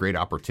 this was a great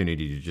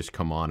opportunity to just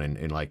come on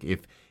and like,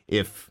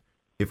 if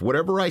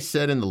whatever I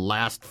said in the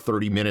last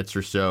 30 minutes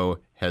or so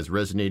has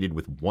resonated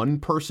with one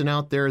person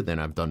out there, then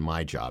I've done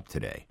my job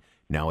today.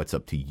 Now it's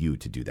up to you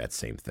to do that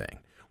same thing,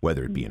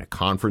 whether it be in a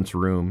conference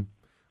room,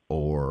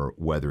 or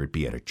whether it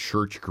be at a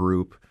church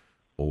group,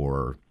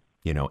 or,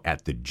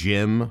 at the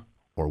gym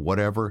or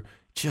whatever.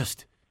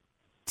 Just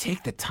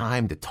take the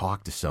time to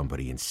talk to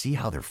somebody and see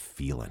how they're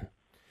feeling.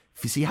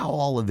 See how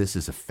all of this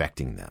is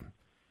affecting them.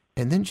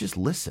 And then just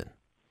listen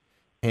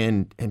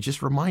and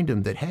just remind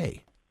them that,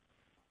 hey,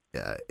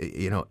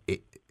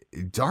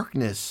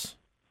 darkness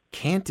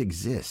can't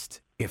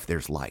exist if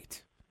there's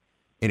light.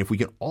 And if we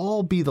can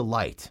all be the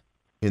light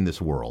in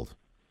this world,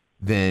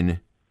 then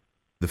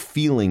the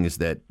feelings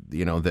that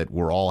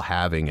we're all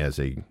having as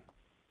a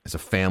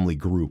family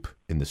group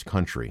in this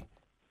country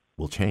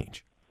will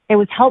change. It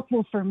was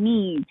helpful for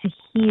me to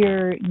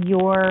hear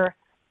your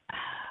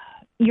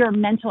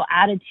mental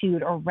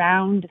attitude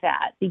around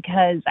that,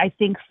 because I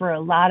think for a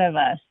lot of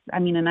us,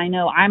 and I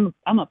know I'm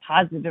a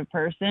positive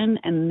person,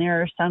 and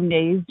there are some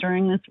days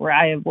during this where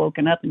I have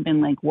woken up and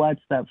been like,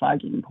 what's the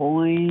fucking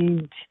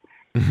point?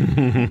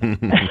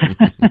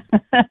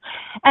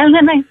 And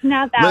then I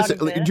snap out.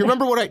 Listen, do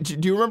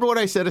you remember what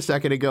I said a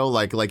second ago?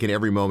 Like in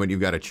every moment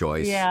you've got a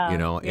choice. Yeah.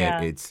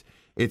 And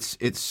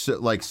it's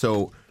like,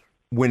 so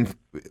when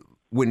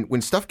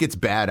stuff gets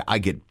bad, I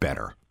get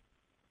better.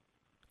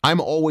 I'm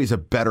always a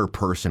better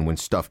person when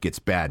stuff gets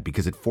bad,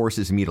 because it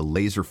forces me to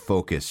laser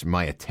focus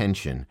my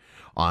attention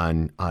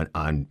on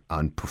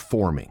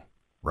performing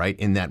right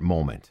in that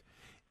moment.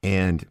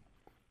 And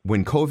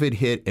when COVID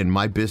hit and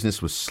my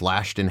business was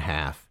slashed in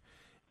half,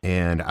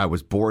 and I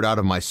was bored out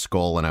of my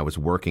skull and I was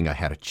working, I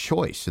had a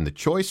choice. And the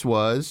choice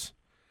was,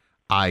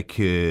 I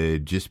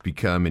could just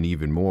become an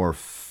even more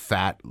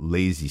fat,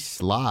 lazy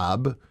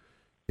slob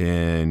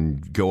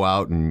and go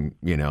out and,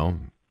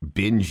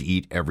 binge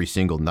eat every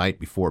single night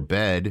before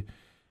bed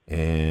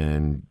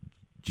and,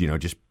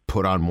 just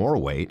put on more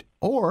weight.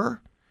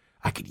 Or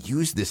I could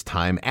use this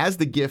time as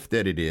the gift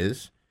that it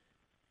is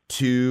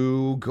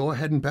to go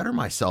ahead and better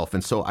myself.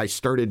 And so I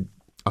started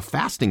a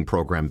fasting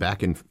program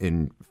back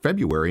in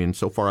February, and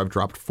so far I've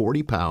dropped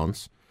 40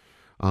 pounds,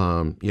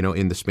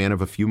 in the span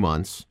of a few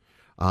months,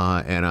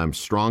 and I'm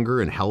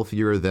stronger and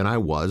healthier than I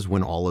was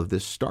when all of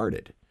this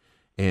started.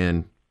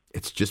 And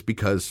it's just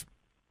because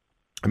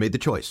I made the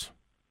choice.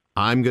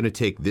 I'm going to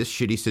take this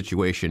shitty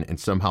situation and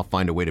somehow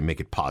find a way to make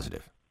it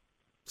positive.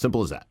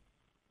 Simple as that.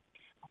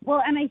 Well,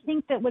 and I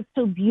think that what's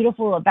so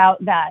beautiful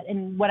about that,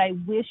 and what I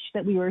wish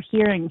that we were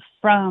hearing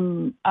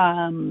from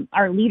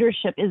our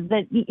leadership, is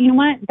that,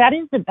 that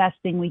is the best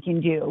thing we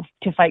can do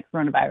to fight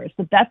coronavirus.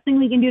 The best thing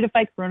we can do to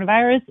fight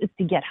coronavirus is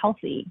to get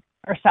healthy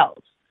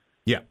ourselves.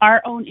 Yeah.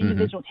 Our own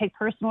individual, take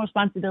personal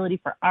responsibility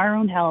for our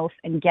own health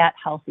and get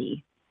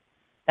healthy.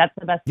 That's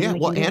the best thing we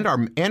can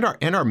do.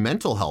 and our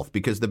mental health,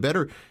 because the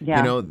better,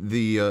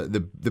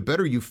 the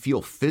better you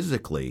feel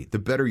physically, the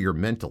better your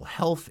mental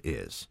health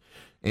is.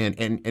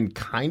 And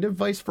kind of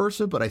vice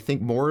versa, but I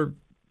think more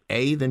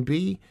A than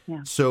B.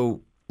 Yeah.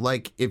 So,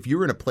 like, if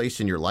you're in a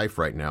place in your life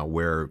right now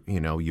where,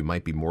 you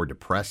might be more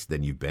depressed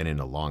than you've been in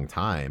a long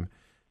time,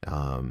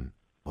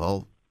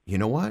 well, you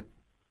know what?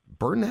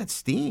 Burn that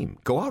steam.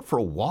 Go out for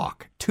a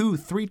walk.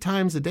 2-3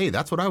 times a day.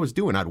 That's what I was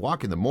doing. I'd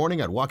walk in the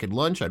morning, I'd walk at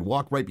lunch, I'd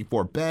walk right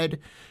before bed,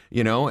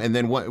 and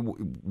then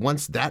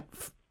once that,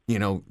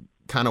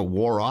 kind of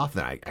wore off,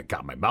 then I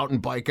got my mountain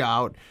bike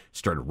out,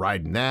 started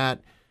riding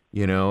that,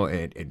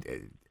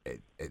 and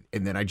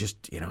then I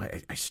just,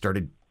 I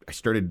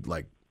started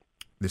like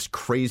this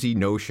crazy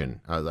notion,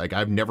 like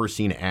I've never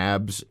seen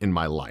abs in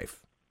my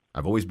life.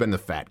 I've always been the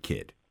fat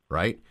kid,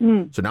 right?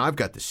 So now I've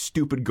got this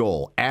stupid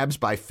goal, abs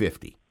by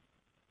 50.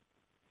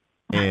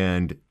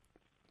 And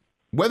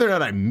whether or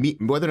not I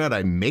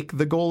make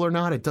the goal or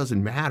not, it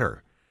doesn't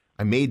matter.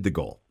 I made the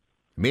goal.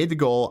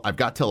 I've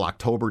got till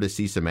October to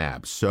see some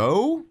abs.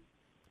 So,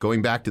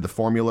 going back to the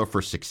formula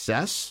for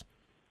success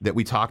that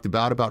we talked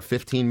about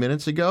 15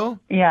 minutes ago.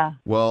 Yeah.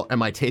 Well,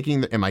 am I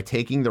taking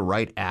the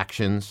right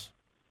actions,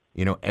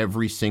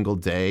 every single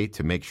day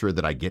to make sure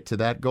that I get to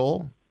that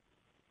goal?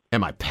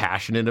 Am I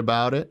passionate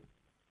about it?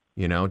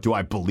 Do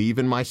I believe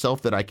in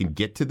myself that I can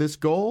get to this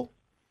goal?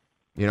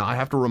 I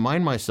have to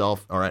remind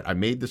myself, all right, I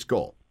made this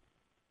goal.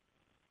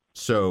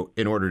 So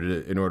in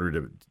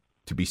order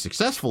to be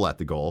successful at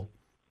the goal,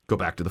 go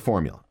back to the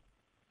formula.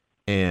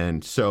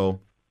 And so,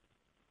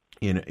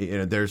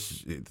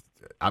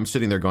 I'm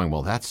sitting there going,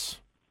 well, that's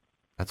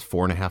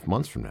 4.5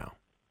 months from now.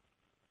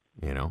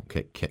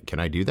 Can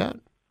I do that?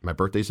 My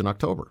birthday's in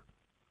October.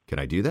 Can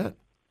I do that?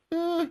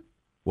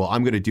 Well,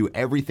 I'm going to do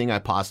everything I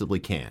possibly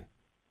can.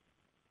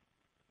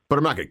 But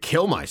I'm not going to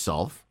kill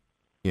myself.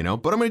 But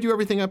I'm going to do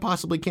everything I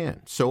possibly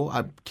can. So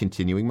I'm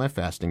continuing my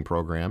fasting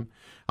program.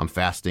 I'm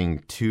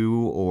fasting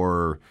 2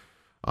 or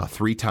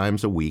 3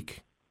 times a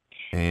week.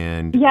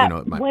 And,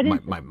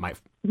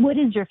 what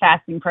is your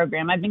fasting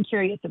program? I've been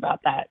curious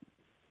about that.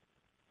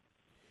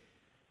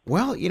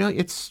 Well,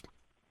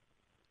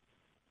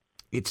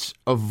 it's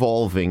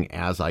evolving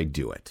as I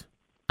do it.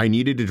 I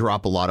needed to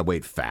drop a lot of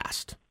weight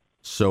fast.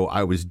 So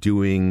I was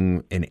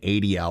doing an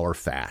 80-hour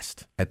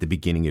fast at the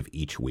beginning of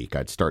each week.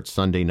 I'd start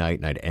Sunday night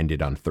and I'd end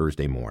it on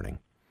Thursday morning.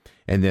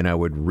 And then I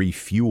would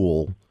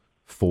refuel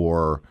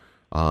for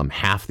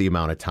half the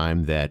amount of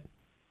time that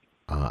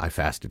I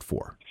fasted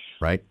for,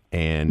 right?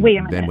 And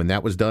then when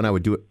that was done, I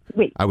would do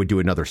it. I would do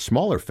another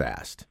smaller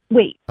fast.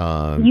 You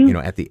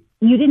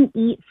didn't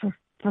eat for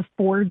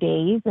 4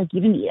 days? Like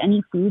you didn't eat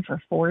any food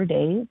for 4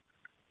 days?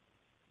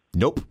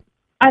 Nope.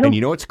 And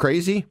you know what's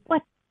crazy?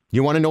 What?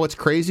 You want to know what's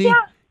crazy? Yeah.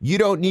 You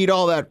don't need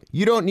all that.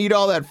 You don't need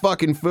all that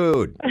fucking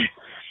food.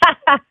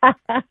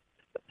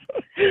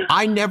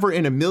 I never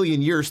in a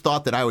million years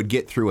thought that I would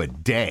get through a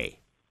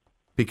day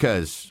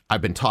because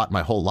I've been taught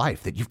my whole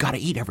life that you've got to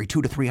eat every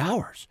 2 to 3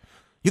 hours.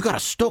 You got to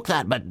stoke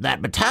that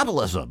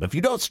metabolism. If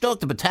you don't stoke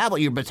the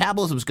metabolism, your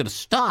metabolism is going to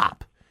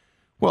stop.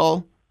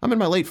 Well, I'm in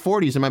my late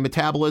 40s and my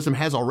metabolism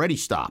has already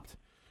stopped.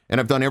 And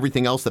I've done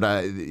everything else that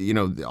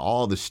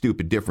all the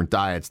stupid different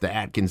diets, the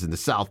Atkins and the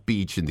South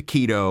Beach and the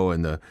keto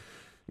and the,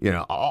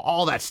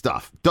 all that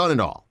stuff. Done it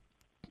all.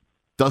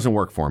 Doesn't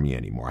work for me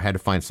anymore. I had to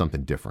find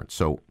something different.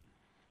 So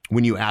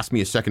when you asked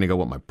me a second ago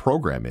what my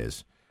program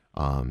is,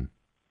 in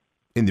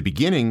the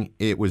beginning,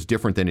 it was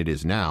different than it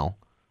is now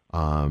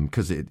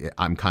because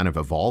I'm kind of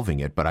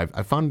evolving it. But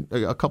I found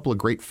a couple of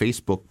great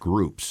Facebook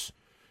groups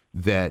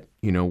that,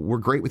 were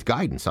great with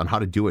guidance on how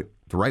to do it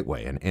the right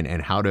way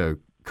and how to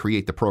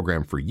create the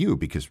program for you,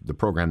 because the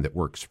program that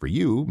works for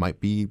you might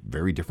be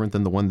very different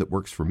than the one that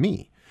works for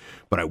me.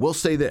 But I will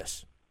say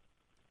this,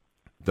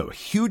 the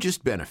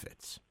hugest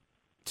benefits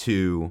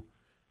to,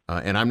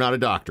 and I'm not a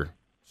doctor,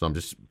 so I'm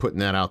just putting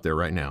that out there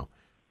right now,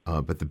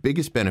 but the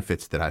biggest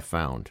benefits that I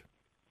found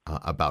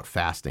about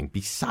fasting,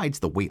 besides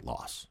the weight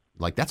loss,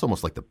 like that's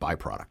almost like the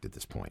byproduct at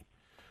this point,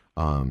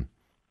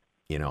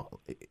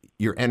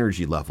 your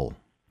energy level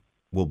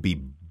will be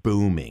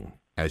booming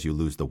as you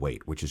lose the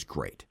weight, which is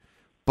great.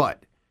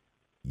 But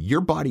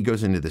your body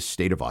goes into this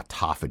state of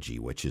autophagy,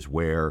 which is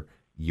where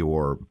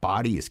your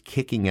body is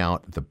kicking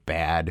out the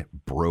bad,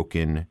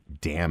 broken,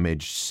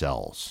 damaged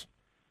cells,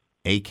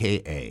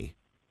 aka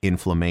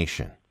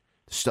inflammation,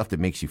 the stuff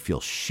that makes you feel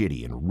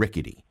shitty and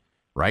rickety,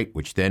 right?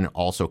 Which then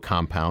also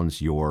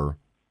compounds your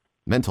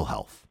mental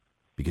health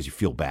because you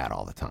feel bad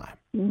all the time.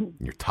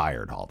 Mm-hmm. You're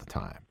tired all the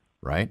time,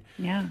 right?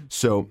 Yeah.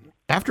 So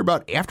after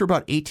about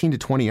 18 to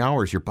 20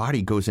 hours, your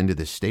body goes into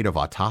this state of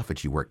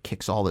autophagy where it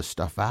kicks all this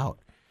stuff out.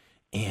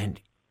 And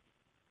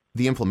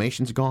the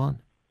inflammation's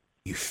gone.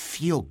 You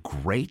feel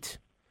great.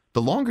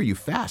 The longer you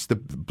fast,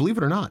 believe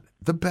it or not,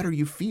 the better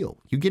you feel.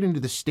 You get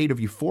into this state of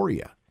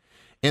euphoria.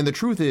 And the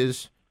truth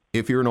is,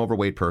 if you're an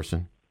overweight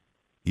person,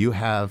 you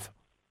have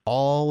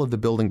all of the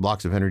building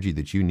blocks of energy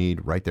that you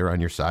need right there on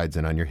your sides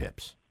and on your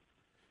hips.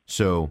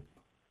 So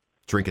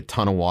drink a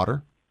ton of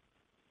water.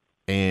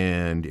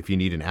 And if you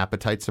need an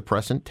appetite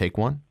suppressant, take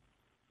one,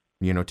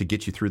 to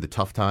get you through the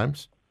tough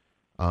times.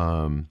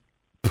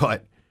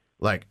 But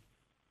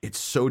it's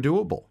so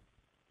doable.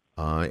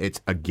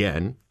 It's,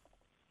 again,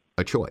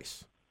 a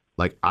choice.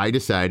 I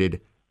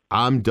decided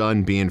I'm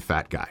done being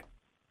fat guy.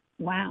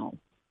 Wow.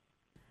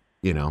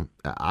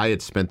 I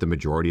had spent the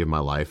majority of my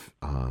life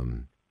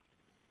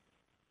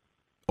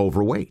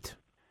overweight.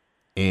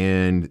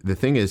 And the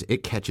thing is,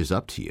 it catches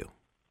up to you.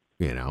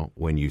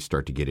 when you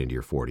start to get into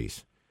your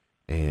 40s.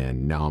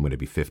 And now I'm going to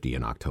be 50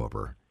 in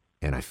October,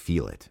 and I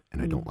feel it,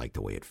 and I don't like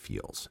the way it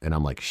feels. And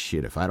I'm like,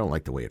 shit, if I don't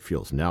like the way it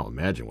feels now,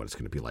 imagine what it's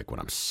going to be like when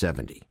I'm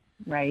 70.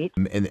 Right.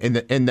 And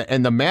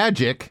the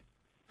magic,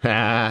 see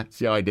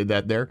how I did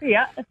that there?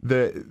 Yeah.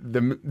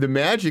 The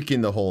magic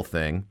in the whole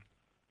thing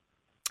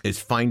is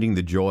finding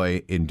the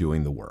joy in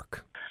doing the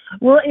work.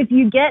 Well, if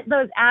you get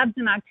those abs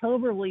in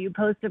October, will you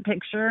post a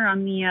picture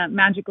on the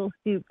Magical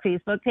Stoop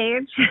Facebook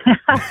page?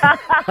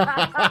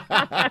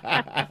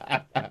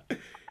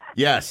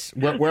 Yes,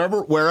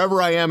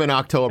 wherever I am in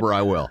October,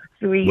 I will.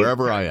 Sweet.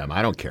 Wherever I am,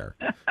 I don't care.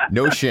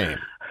 No shame.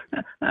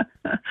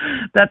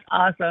 That's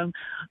awesome.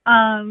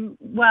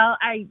 Well,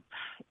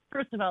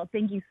 first of all,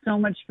 thank you so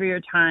much for your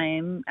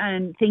time,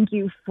 and thank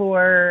you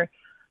for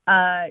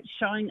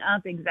showing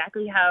up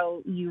exactly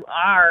how you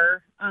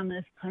are on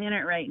this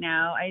planet right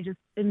now. I just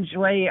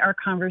enjoy our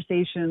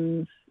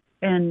conversations,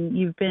 and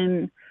you've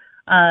been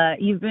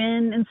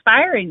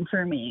inspiring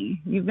for me.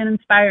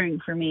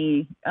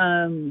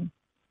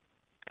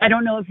 I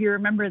don't know if you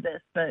remember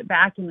this, but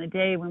back in the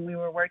day when we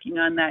were working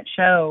on that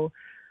show,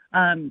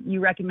 you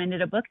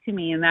recommended a book to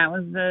me, and that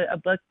was a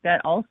book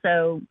that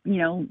also,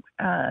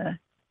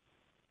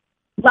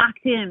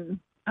 locked in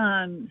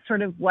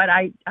sort of what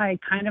I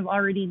kind of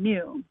already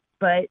knew,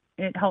 but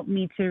it helped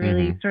me to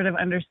really sort of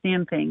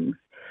understand things.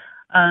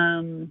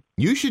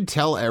 You should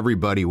tell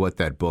everybody what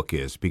that book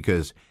is,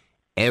 because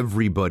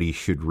everybody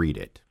should read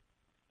it.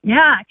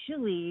 Yeah,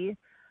 actually,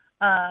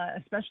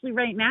 especially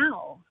right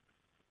now.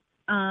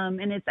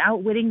 And it's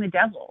Outwitting the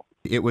Devil.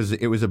 It was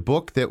a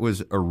book that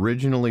was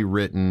originally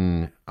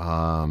written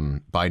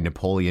by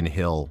Napoleon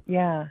Hill.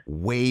 Yeah.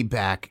 Way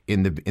back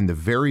in the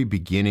very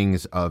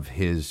beginnings of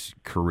his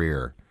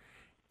career,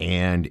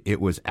 and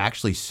it was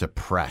actually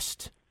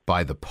suppressed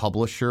by the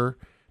publisher,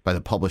 by the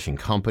publishing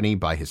company,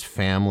 by his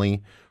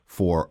family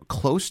for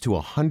close to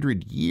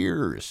 100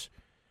 years,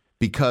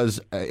 because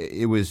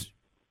it was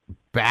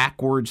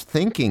backwards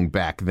thinking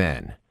back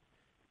then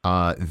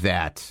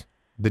that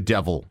the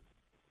devil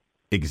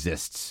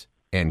exists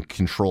and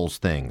controls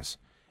things,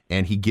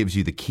 and he gives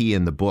you the key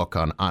in the book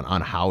on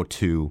how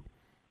to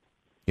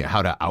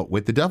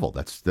outwit the devil.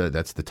 That's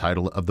the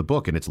title of the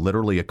book, and it's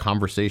literally a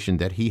conversation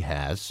that he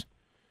has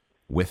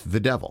with the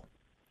devil,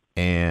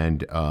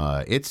 and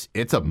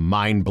it's a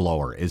mind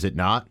blower, is it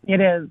not? It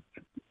is.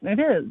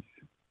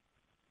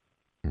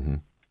 Mm-hmm.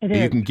 It is.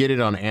 You can get it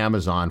on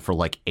Amazon for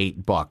like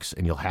 $8,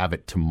 and you'll have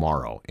it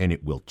tomorrow, and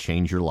it will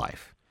change your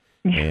life.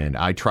 And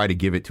I try to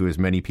give it to as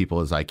many people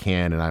as I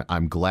can, and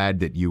I'm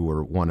glad that you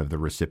were one of the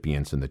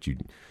recipients and that you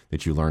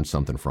learned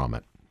something from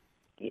it.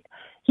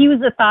 He was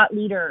a thought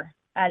leader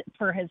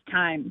for his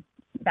time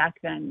back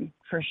then,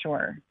 for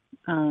sure.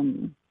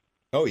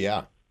 Oh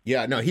yeah,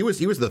 no, he was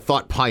the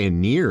thought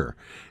pioneer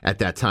at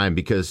that time,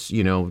 because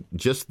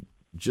just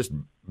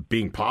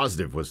being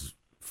positive was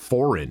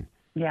foreign,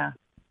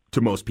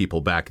 to most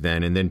people back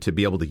then, and then to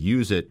be able to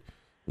use it,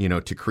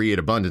 to create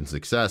abundance,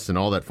 success, and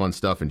all that fun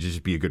stuff, and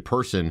just be a good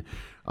person.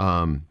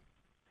 That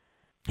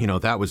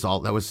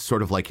was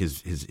sort of like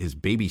his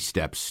baby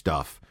step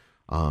stuff.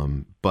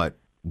 But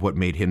what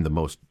made him the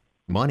most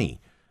money?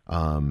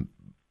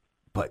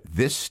 But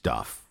this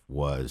stuff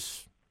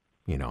was,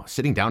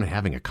 sitting down and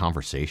having a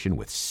conversation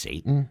with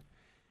Satan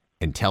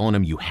and telling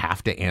him, you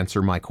have to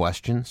answer my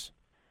questions,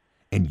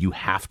 and you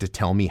have to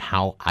tell me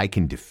how I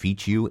can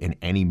defeat you in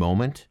any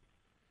moment.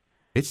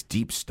 It's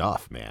deep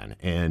stuff, man.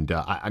 And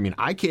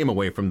I came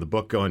away from the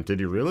book going,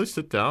 did he really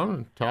sit down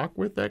and talk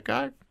with that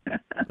guy?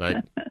 Right?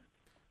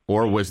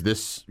 Or was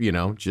this,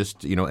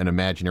 just, an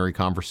imaginary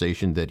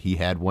conversation that he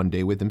had one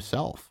day with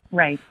himself?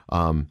 Right.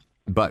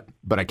 But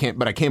I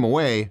came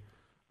away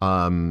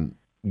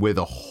with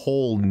a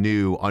whole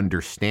new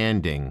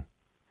understanding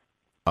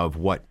of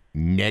what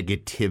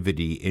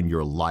negativity in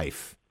your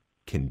life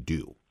can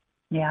do.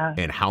 Yeah.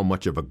 And how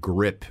much of a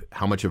grip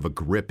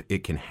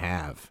it can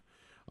have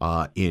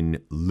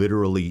in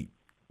literally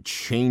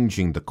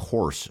changing the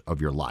course of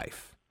your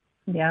life.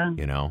 Yeah.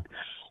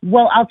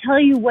 Well, I'll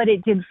tell you what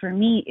it did for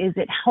me is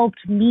it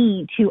helped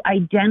me to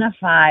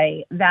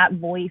identify that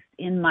voice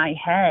in my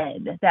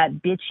head,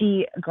 that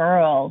bitchy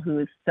girl who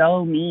is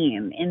so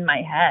mean in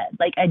my head.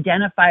 Like,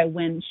 identify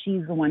when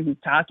she's the one who's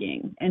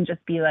talking and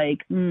just be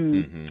like,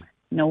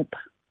 nope,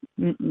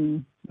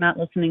 not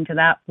listening to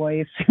that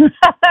voice.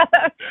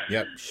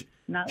 Yep.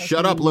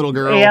 Shut up, little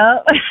girl.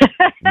 Yep.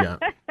 Yeah.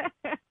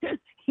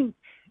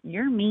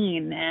 You're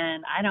mean,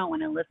 and I don't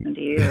want to listen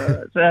to you.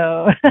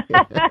 So,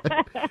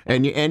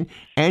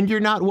 and you're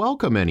not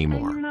welcome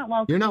anymore. You're not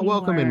welcome. You're not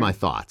welcome in my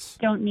thoughts.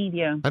 Don't need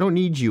you. I don't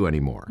need you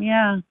anymore.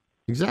 Yeah.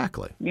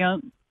 Exactly.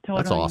 Yep.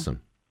 Totally. That's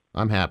awesome.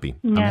 I'm happy.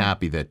 Yeah. I'm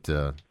happy that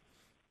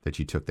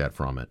you took that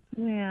from it.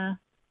 Yeah.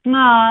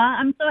 Aw,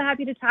 I'm so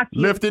happy to talk to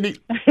you.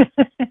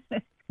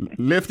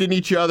 Lifting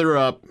each other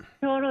up.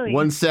 Totally.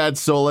 One sad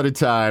soul at a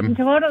time.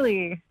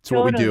 Totally. That's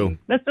what we do.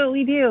 That's what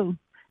we do.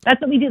 That's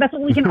what we do. That's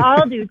what we can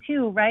all do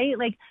too, right?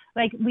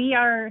 Like we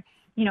are,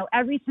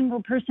 every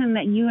single person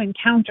that you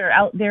encounter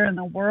out there in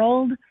the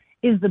world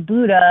is the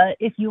Buddha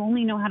if you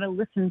only know how to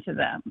listen to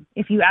them.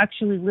 If you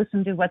actually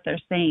listen to what they're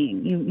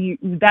saying,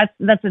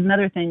 that's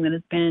another thing that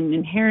has been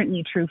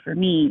inherently true for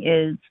me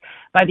is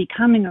by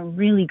becoming a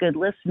really good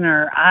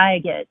listener, I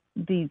get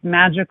these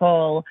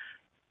magical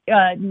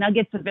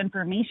nuggets of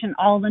information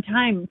all the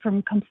time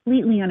from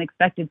completely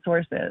unexpected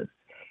sources.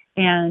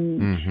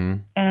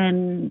 And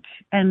and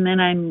then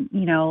I'm,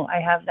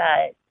 I have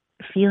that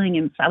feeling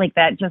inside, like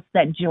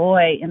that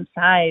joy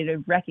inside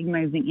of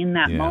recognizing in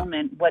that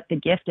moment what the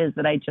gift is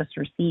that I just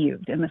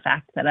received and the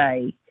fact that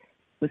I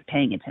was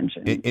paying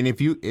attention. And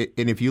if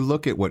you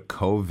look at what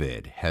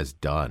COVID has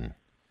done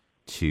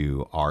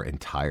to our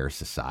entire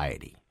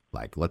society,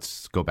 like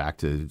let's go back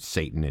to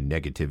Satan and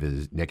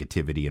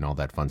negativity and all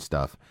that fun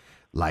stuff.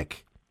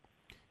 Like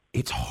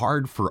it's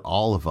hard for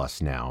all of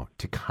us now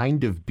to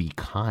kind of be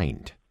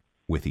kind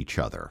with each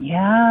other.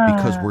 Yeah.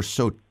 Because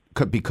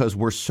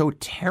we're so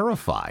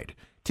terrified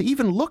to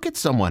even look at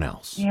someone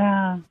else.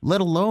 Yeah.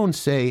 Let alone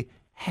say,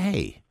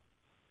 "Hey,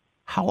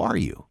 how are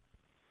you?"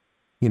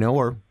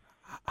 Or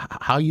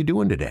 "How you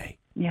doing today?"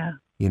 Yeah.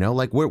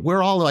 Like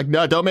we're all like,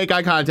 "No, don't make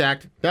eye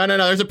contact. No,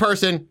 there's a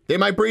person. They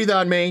might breathe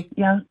on me."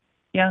 Yeah.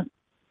 Yeah.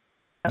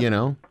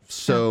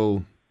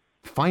 So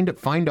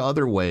find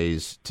other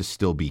ways to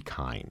still be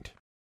kind.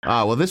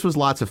 Well, this was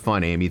lots of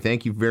fun, Amy.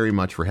 Thank you very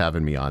much for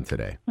having me on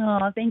today.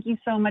 Oh, thank you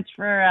so much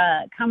for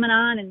coming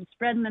on and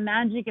spreading the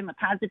magic and the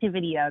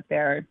positivity out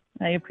there.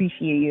 I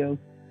appreciate you.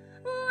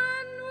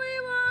 When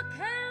we walk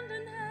hand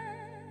in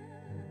hand,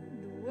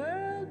 the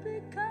world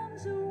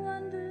becomes a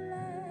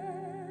wonderland.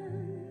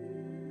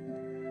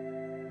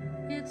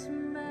 It's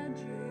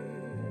magic.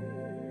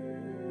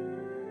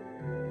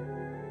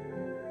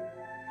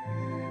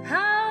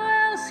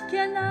 How else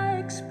can I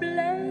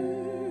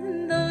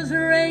explain those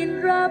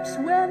raindrops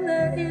when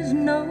there is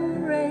no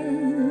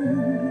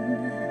rain?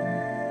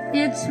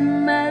 It's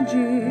magic.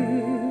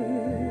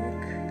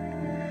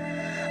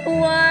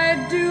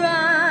 Why do I